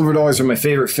 hey, silver dollars are my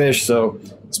favorite fish, so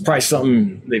it's probably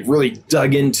something they've really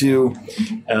dug into.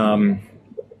 And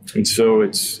so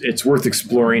it's worth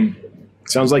exploring.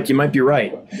 Sounds like you might be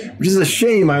right, which is a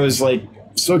shame. I was like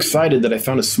so excited that I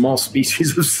found a small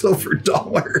species of silver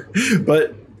dollar,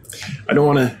 but I don't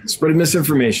want to spread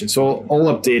misinformation. So I'll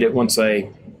update it once I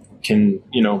can,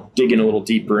 dig in a little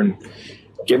deeper and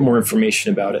get more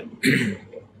information about it.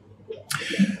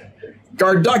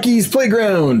 Gardaki's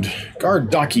Playground.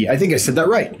 Gardaki. I think I said that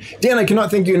right. Dan, I cannot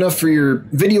thank you enough for your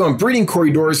video on breeding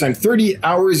corridors. I'm 30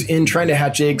 hours in trying to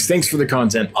hatch eggs. Thanks for the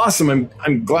content. Awesome.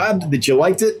 I'm glad that you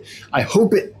liked it. I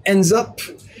hope it ends up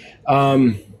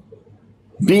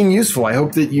being useful. I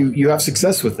hope that you have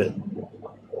success with it.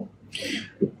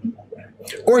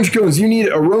 Orange Cones, you need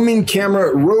a roaming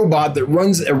camera robot that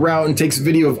runs a route and takes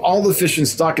video of all the fish in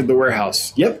stock at the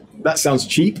warehouse. Yep, that sounds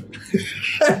cheap.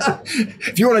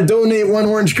 If you want to donate one,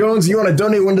 Orange Cones, you want to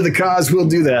donate one to the cause, we'll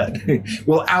do that.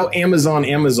 We'll out Amazon,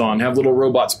 have little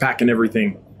robots packing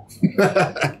everything.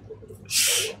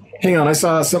 Hang on, I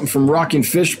saw something from Rocking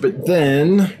Fish, but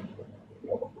then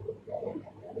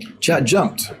chat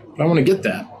jumped. I want to get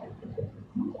that.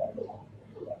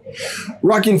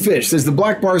 Rocking Fish says the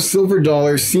black bar silver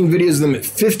dollars, seen videos of them at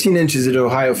 15 inches at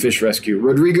Ohio Fish Rescue.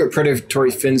 Rodrigo at Predatory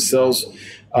Fin sells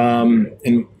them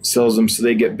so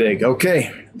they get big. Okay,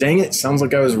 dang it, sounds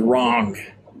like I was wrong.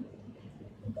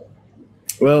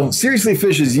 Well, Seriously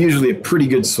Fish is usually a pretty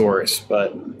good source,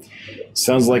 but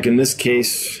sounds like in this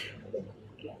case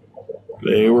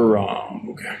they were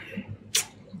wrong.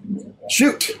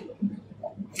 Shoot.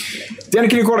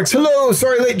 Danikin Aquatics, hello,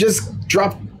 sorry late,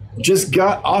 just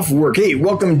got off work. Hey,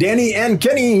 welcome Danny and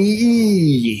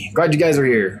Kenny. Glad you guys are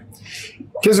here.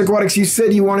 Kids Aquatics, you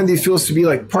said you wanted the affiliates to be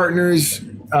like partners.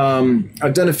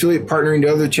 I've done affiliate partnering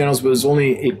to other channels, but it's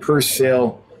only a per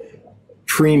sale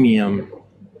premium.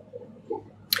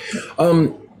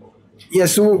 Yeah,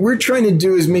 so what we're trying to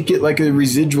do is make it like a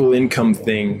residual income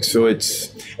thing. So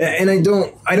and I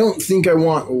don't think I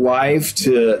want live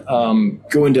to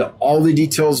go into all the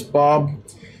details, Bob,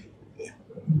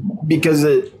 because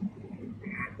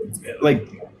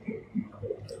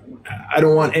I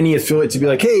don't want any affiliate to be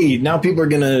like, hey, now people are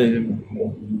going to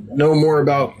know more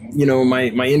about,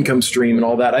 my income stream and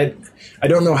all that. I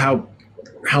don't know how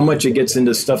much it gets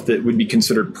into stuff that would be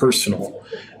considered personal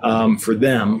for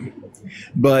them.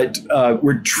 But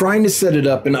we're trying to set it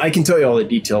up, and I can tell you all the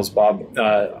details, Bob,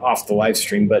 off the live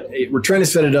stream, but we're trying to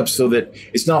set it up so that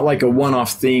it's not like a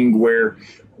one-off thing where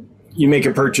you make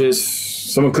a purchase,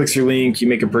 someone clicks your link, you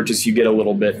make a purchase, you get a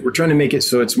little bit. We're trying to make it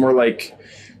so it's more like,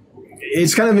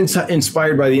 it's kind of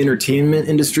inspired by the entertainment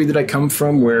industry that I come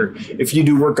from, where if you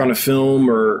do work on a film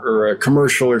or a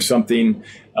commercial or something,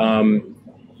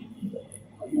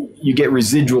 you get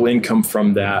residual income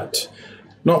from that.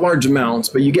 Not large amounts,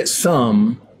 but you get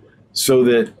some so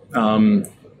that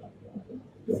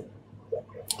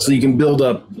so you can build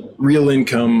up real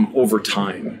income over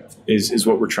time is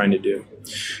what we're trying to do.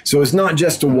 So it's not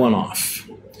just a one-off.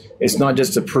 It's not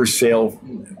just a per sale.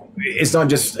 It's not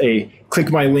just a click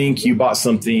my link, you bought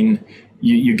something,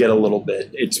 you get a little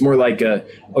bit. It's more like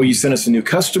you sent us a new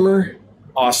customer,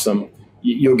 awesome.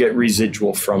 You'll get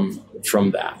residual from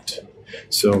that.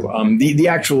 So the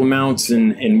actual amounts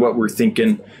and what we're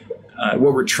thinking,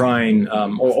 what we're trying,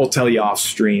 I'll tell you off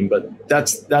stream, but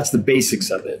that's the basics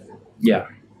of it. Yeah.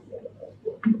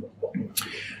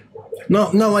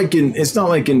 Not like it's not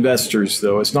like investors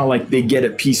though. It's not like they get a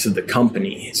piece of the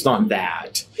company. It's not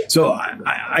that. So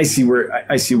I see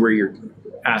where you're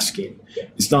asking.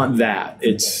 It's not that.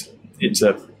 It's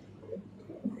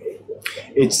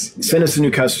send us a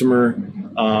new customer.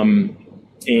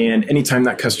 And anytime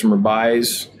that customer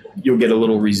buys, you'll get a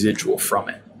little residual from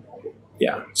it.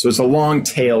 Yeah. So it's a long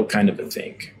tail kind of a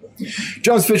thing.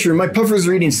 John's Fisher, my puffers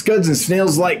are eating scuds and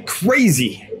snails like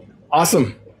crazy.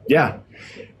 Awesome. Yeah.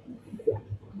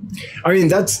 I mean,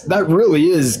 that really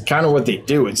is kind of what they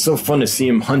do. It's so fun to see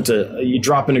them hunt you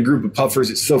drop in a group of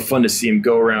puffers. It's so fun to see them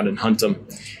go around and hunt them.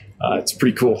 It's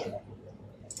pretty cool.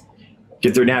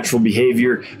 Get their natural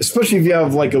behavior, especially if you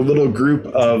have like a little group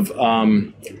of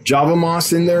Java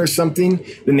moss in there or something,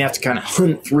 then they have to kind of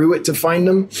hunt through it to find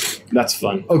them. That's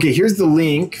fun. Okay, here's the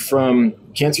link from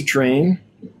Cancer Train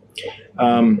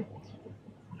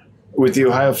with the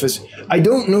Ohio Fish. I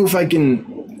don't know if I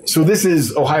can. So this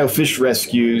is Ohio Fish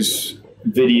Rescue's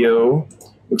video.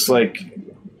 Looks like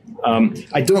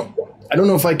I don't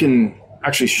know if I can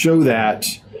actually show that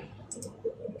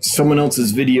someone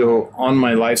else's video on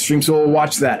my live stream, so we'll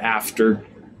watch that after.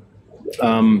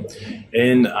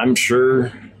 And I'm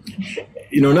sure,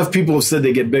 enough people have said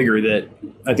they get bigger that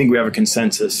I think we have a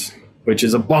consensus, which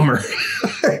is a bummer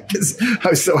because I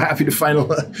was so happy to find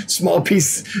a small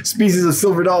species of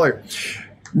silver dollar.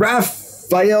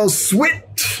 Raphael Swit.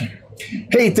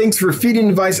 Hey, thanks for feeding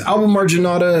advice. Alba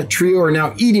marginata trio are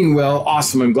now eating well.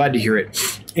 Awesome. I'm glad to hear it.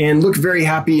 And look very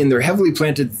happy in their heavily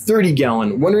planted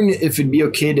 30-gallon. Wondering if it'd be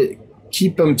okay to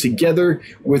keep them together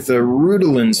with a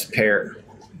Rudolins pair.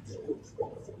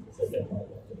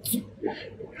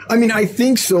 I mean, I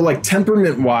think so. Like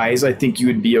temperament-wise, I think you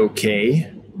would be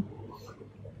okay.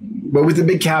 But with the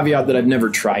big caveat that I've never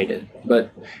tried it.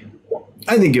 But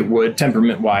I think it would,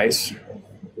 temperament-wise.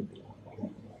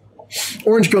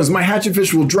 Orange goes, my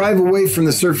hatchetfish will drive away from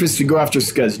the surface to go after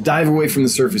scuds. Dive away from the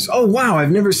surface. Oh, wow.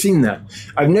 I've never seen that.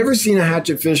 I've never seen a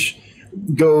hatchetfish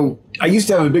go. I used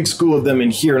to have a big school of them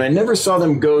in here, and I never saw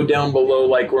them go down below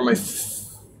like where my...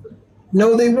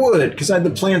 No, they would, because I had the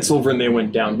plants over and they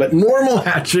went down. But normal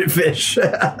hatchetfish,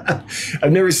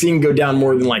 I've never seen go down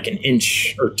more than like an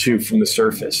inch or two from the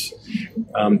surface.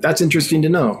 That's interesting to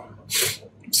know.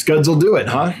 Scuds will do it,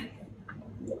 huh?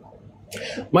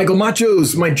 Michael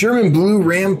Machos, my German blue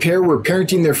ram pair were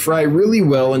parenting their fry really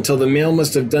well until the male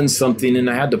must have done something and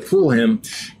I had to pull him.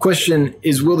 Question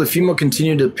is, will the female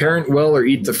continue to parent well or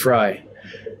eat the fry?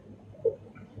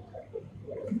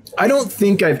 I don't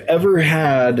think I've ever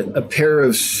had a pair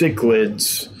of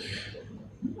cichlids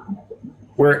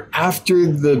where after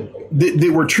they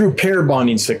were true pair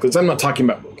bonding cichlids. I'm not talking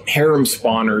about harem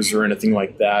spawners or anything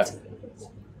like that.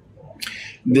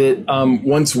 That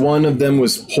once one of them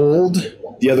was pulled,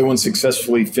 the other one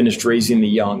successfully finished raising the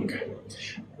young.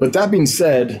 But that being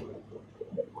said,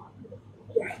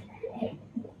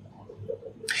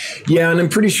 yeah, and I'm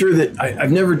pretty sure that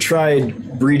I've never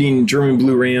tried breeding German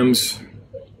blue rams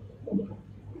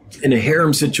in a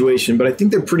harem situation, but I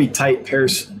think they're pretty tight pair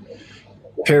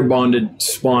bonded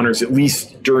spawners, at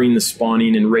least during the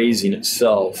spawning and raising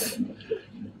itself.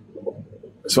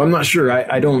 So I'm not sure.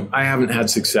 I haven't had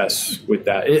success with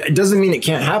that. It doesn't mean it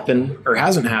can't happen or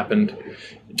hasn't happened.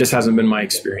 It just hasn't been my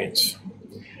experience.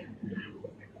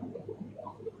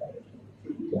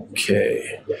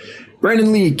 Okay.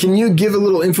 Brandon Lee, can you give a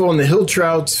little info on the hill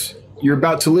trouts you're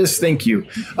about to list? Thank you.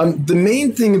 The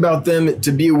main thing about them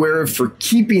to be aware of for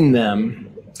keeping them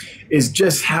is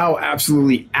just how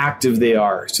absolutely active they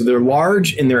are. So they're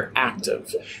large and they're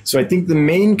active. So I think the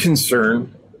main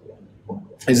concern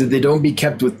is that they don't be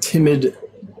kept with timid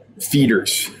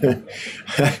feeders.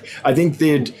 I think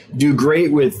they'd do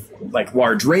great with like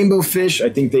large rainbow fish. I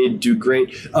think they'd do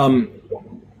great.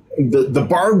 The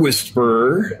barb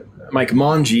whisperer, Mike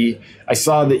Mongi, I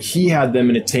saw that he had them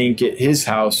in a tank at his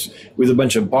house with a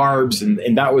bunch of barbs,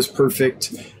 and that was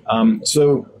perfect.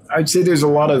 So I'd say there's a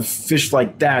lot of fish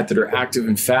like that are active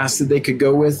and fast that they could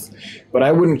go with, but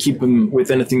I wouldn't keep them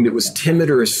with anything that was timid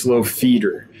or a slow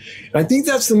feeder. And I think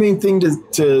that's the main thing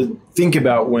to think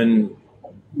about when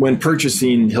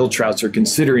purchasing hill trouts or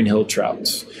considering hill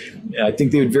trouts. I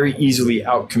think they would very easily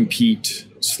outcompete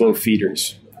slow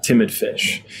feeders, timid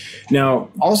fish. Now,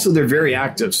 also they're very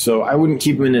active, so I wouldn't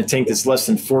keep them in a tank that's less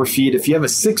than 4 feet. If you have a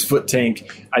 6-foot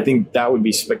tank, I think that would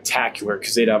be spectacular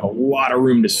because they'd have a lot of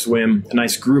room to swim, a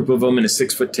nice group of them in a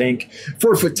 6-foot tank.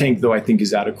 4-foot tank, though, I think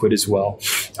is adequate as well.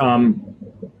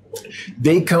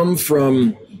 They come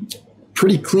from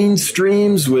pretty clean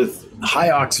streams with high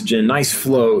oxygen, nice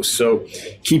flow. So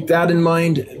keep that in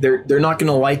mind. They're not going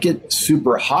to like it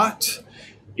super hot.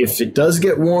 If it does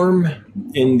get warm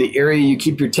in the area you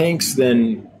keep your tanks,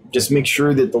 then just make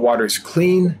sure that the water is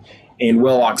clean and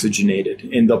well oxygenated,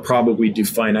 and they'll probably do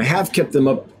fine. I have kept them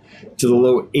up to the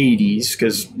low 80s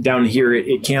because down here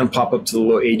it can pop up to the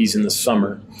low 80s in the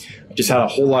summer. I just had a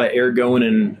whole lot of air going,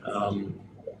 and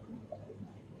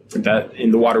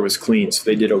the water was clean, so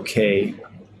they did okay.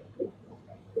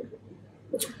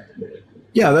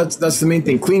 Yeah, that's the main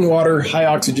thing. Clean water, high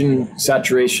oxygen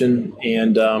saturation,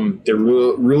 and they're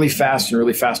really fast and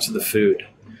really fast to the food.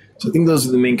 So I think those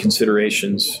are the main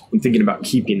considerations when thinking about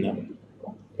keeping them.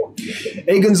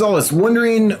 A. Gonzalez,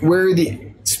 wondering where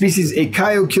the species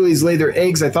Achaiochilles lay their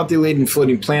eggs. I thought they laid in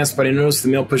floating plants, but I noticed the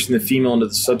male pushing the female into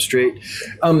the substrate.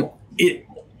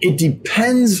 It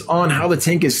depends on how the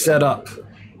tank is set up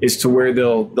as to where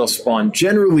they'll spawn.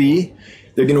 Generally,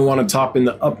 they're going to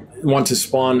want to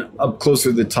spawn up closer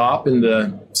to the top in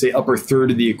the, say, upper third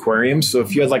of the aquarium. So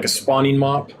if you had like a spawning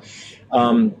mop,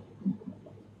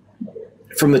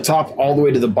 from the top all the way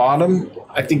to the bottom,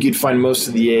 I think you'd find most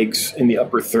of the eggs in the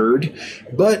upper third.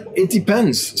 But it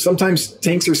depends. Sometimes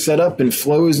tanks are set up and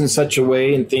flows in such a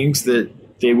way and things that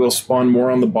they will spawn more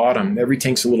on the bottom. Every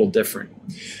tank's a little different.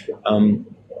 In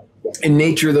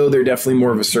nature, though, they're definitely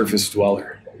more of a surface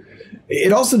dweller.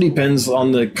 It also depends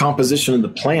on the composition of the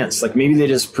plants. Like maybe they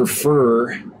just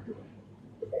prefer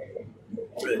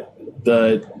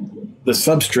the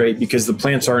substrate because the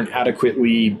plants aren't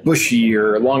adequately bushy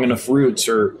or long enough roots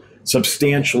or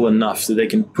substantial enough so they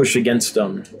can push against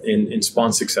them and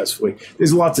spawn successfully.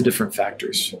 There's lots of different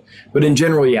factors. But in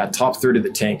general, yeah, top third of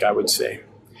the tank, I would say.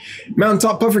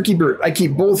 Mountaintop Puffer Keeper. I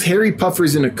keep both hairy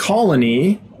puffers in a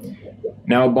colony,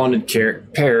 now a bonded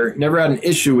pair. Never had an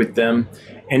issue with them.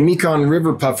 and Mekong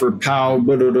River Puffer, POW,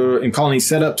 and colony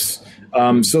setups.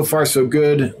 So far, so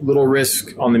good. Little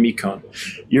risk on the Mekong.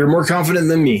 You're more confident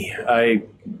than me. I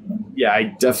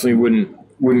definitely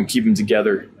wouldn't keep them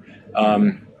together.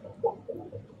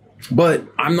 But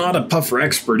I'm not a puffer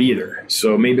expert either,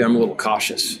 so maybe I'm a little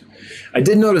cautious. I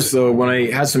did notice, though, when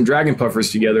I had some dragon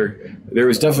puffers together, there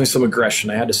was definitely some aggression.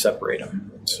 I had to separate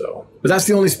them. But that's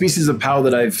the only species of POW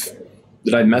that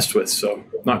I've messed with, so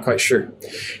not quite sure.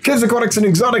 Kids Aquatics and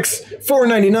Exotics,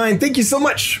 $4.99. Thank you so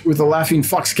much, with a laughing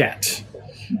fox cat.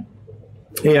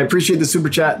 Hey, I appreciate the super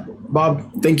chat,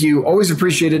 Bob. Thank you. Always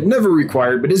appreciate it. Never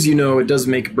required, but as you know, it does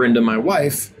make Brenda, my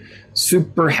wife,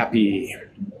 super happy.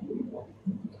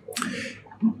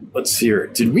 Let's see here.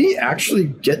 Did we actually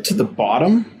get to the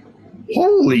bottom?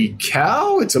 Holy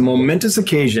cow, it's a momentous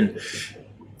occasion.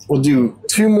 We'll do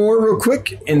 2 more real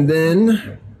quick, and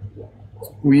then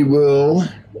we will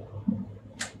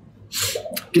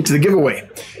get to the giveaway.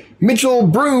 Mitchell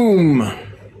Broom.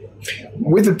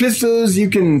 With the pistos, you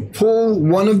can pull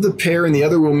one of the pair and the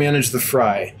other will manage the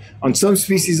fry. On some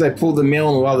species, I pull the male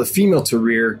and allow the female to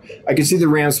rear. I can see the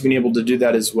rams being able to do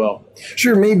that as well.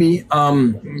 Sure, maybe.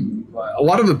 A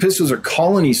lot of the pistos are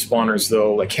colony spawners,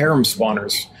 though, like harem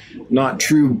spawners, not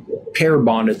true pair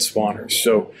bonded spawners.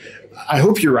 So I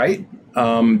hope you're right,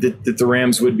 that the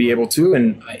rams would be able to,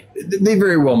 and they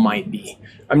very well might be.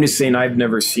 I'm just saying I've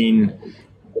never seen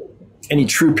any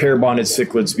true pair bonded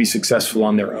cichlids be successful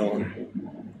on their own.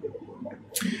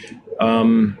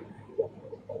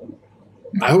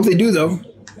 I hope they do, though.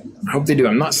 I hope they do.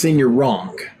 I'm not saying you're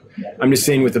wrong. I'm just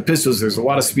saying with the pistos, there's a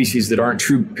lot of species that aren't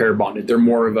true pair bonded. They're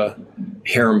more of a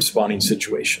harem spawning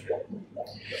situation.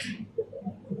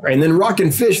 And then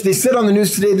Rockin' Fish, they said on the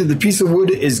news today that the piece of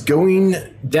wood is going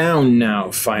down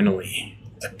now, finally.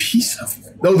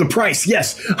 The price,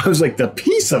 yes. I was like, the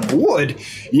piece of wood?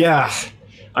 Yeah,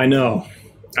 I know.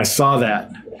 I saw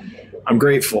that. I'm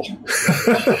grateful.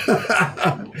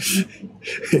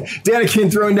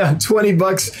 Danikin throwing down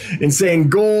 $20 and saying,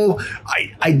 goal.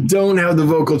 I don't have the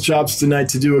vocal chops tonight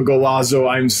to do a golazo.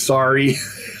 I'm sorry.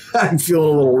 I'm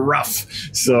feeling a little rough.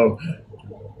 So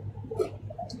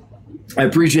I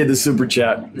appreciate the super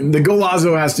chat. The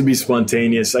golazo has to be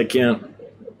spontaneous. I can't.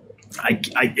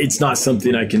 It's not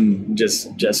something I can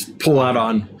just pull out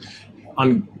on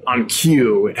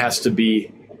cue. It has to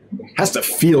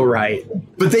feel right.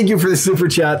 But thank you for the super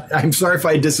chat. I'm sorry if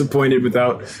I disappointed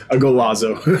without a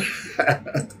golazo.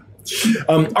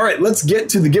 All right, let's get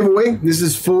to the giveaway. This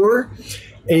is for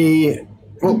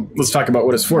let's talk about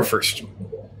what it's for first.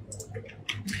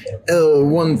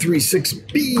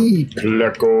 L136B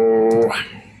Pleco.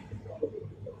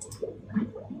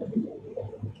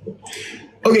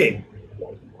 Okay.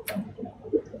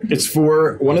 It's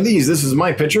for one of these. This is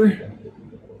my picture.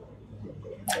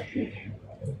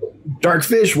 Dark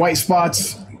fish, white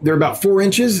spots. They're about 4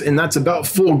 inches, and that's about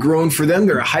full grown for them.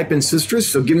 They're a hypensistrus,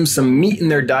 so give them some meat in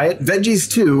their diet.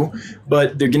 Veggies too,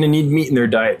 but they're going to need meat in their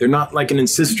diet. They're not like an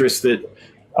ancistrus that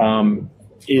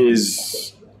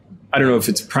is, I don't know if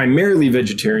it's primarily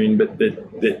vegetarian, but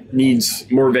that needs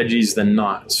more veggies than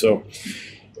not. So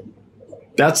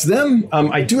that's them.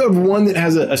 I do have one that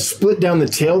has a split down the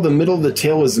tail. The middle of the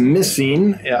tail is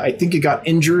missing. I think it got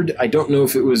injured. I don't know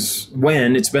if it was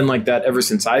when. It's been like that ever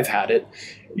since I've had it.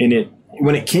 And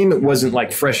when it came, it wasn't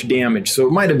like fresh damage. So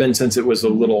it might have been since it was a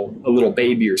little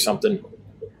baby or something.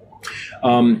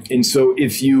 And so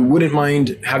if you wouldn't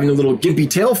mind having a little gimpy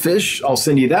tail fish, I'll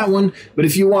send you that one. But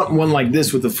if you want one like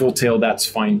this with a full tail, that's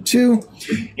fine too.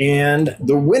 And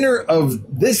the winner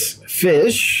of this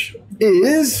fish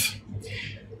is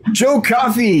Joe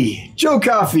Coffey. Joe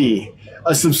Coffey,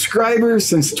 a subscriber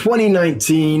since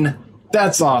 2019.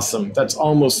 That's awesome. That's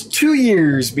almost 2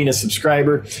 years being a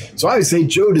subscriber. So I would say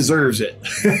Joe deserves it.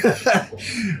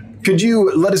 Could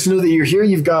you let us know that you're here?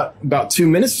 You've got about 2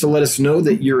 minutes to let us know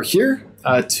that you're here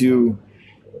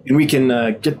and we can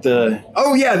get the,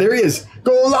 oh yeah, there he is.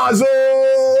 Golazo!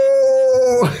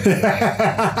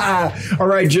 All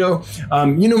right, Joe.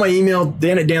 You know my email,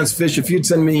 Dan@DansFish. If you'd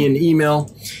send me an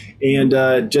email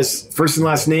and just first and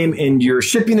last name and your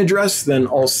shipping address, then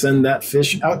I'll send that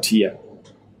fish out to you.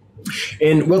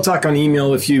 And we'll talk on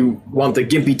email if you want the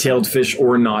gimpy-tailed fish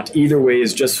or not. Either way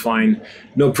is just fine.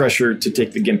 No pressure to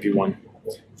take the gimpy one.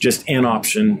 Just an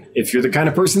option if you're the kind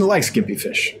of person that likes gimpy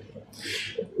fish.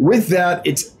 With that,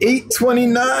 it's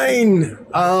 8:29.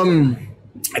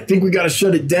 I think we got to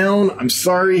shut it down. I'm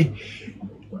sorry.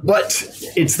 But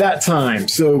it's that time.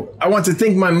 So I want to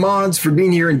thank my mods for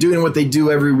being here and doing what they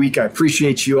do every week. I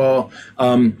appreciate you all.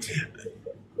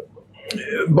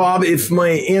 Bob, if my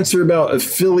answer about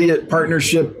affiliate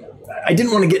partnership, I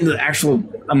didn't want to get into the actual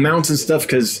amounts and stuff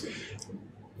because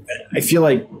I feel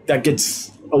like that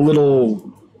gets a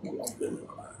little,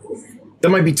 that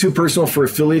might be too personal for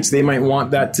affiliates. They might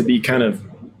want that to be kind of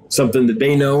something that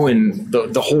they know and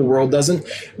the whole world doesn't.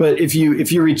 But if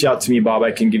you reach out to me, Bob,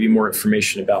 I can give you more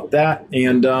information about that.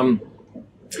 And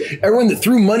everyone that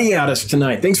threw money at us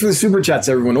tonight, thanks for the super chats,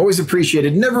 everyone. Always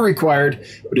appreciated, never required,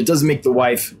 but it does make the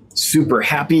wife super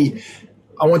happy.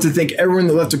 I want to thank everyone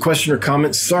that left a question or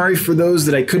comment. Sorry for those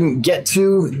that I couldn't get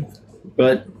to,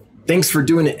 but thanks for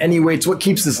doing it anyway. It's what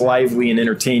keeps this lively and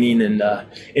entertaining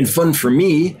and fun for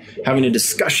me, having a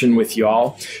discussion with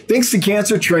y'all. Thanks to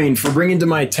Cancer Train for bringing to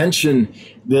my attention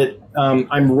that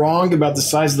I'm wrong about the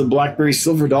size of the BlackBerry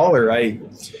silver dollar. I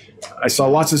saw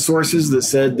lots of sources that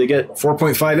said they get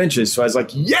 4.5 inches. So I was like,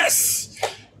 yes!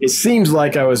 It seems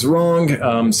like I was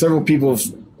wrong. Several people have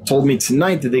told me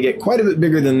tonight that they get quite a bit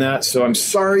bigger than that. So I'm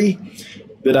sorry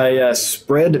that I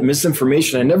spread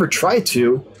misinformation. I never try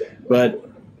to, but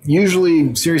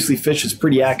usually Seriously Fish is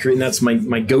pretty accurate, and that's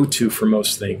my go-to for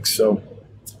most things. So,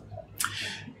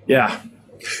 yeah.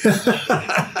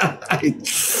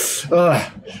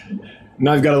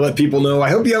 Now I've got to let people know, I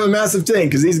hope you have a massive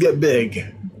tank because these get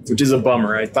big, which is a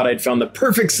bummer. I thought I'd found the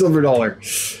perfect silver dollar.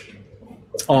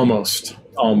 Almost.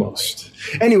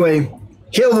 Anyway,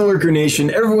 hail the Lurker Nation.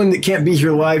 Everyone that can't be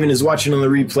here live and is watching on the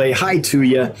replay, hi to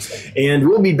you. And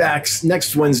we'll be back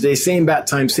next Wednesday, same bat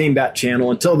time, same bat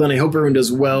channel. Until then, I hope everyone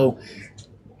does well.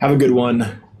 Have a good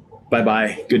one.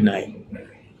 Bye-bye. Good night.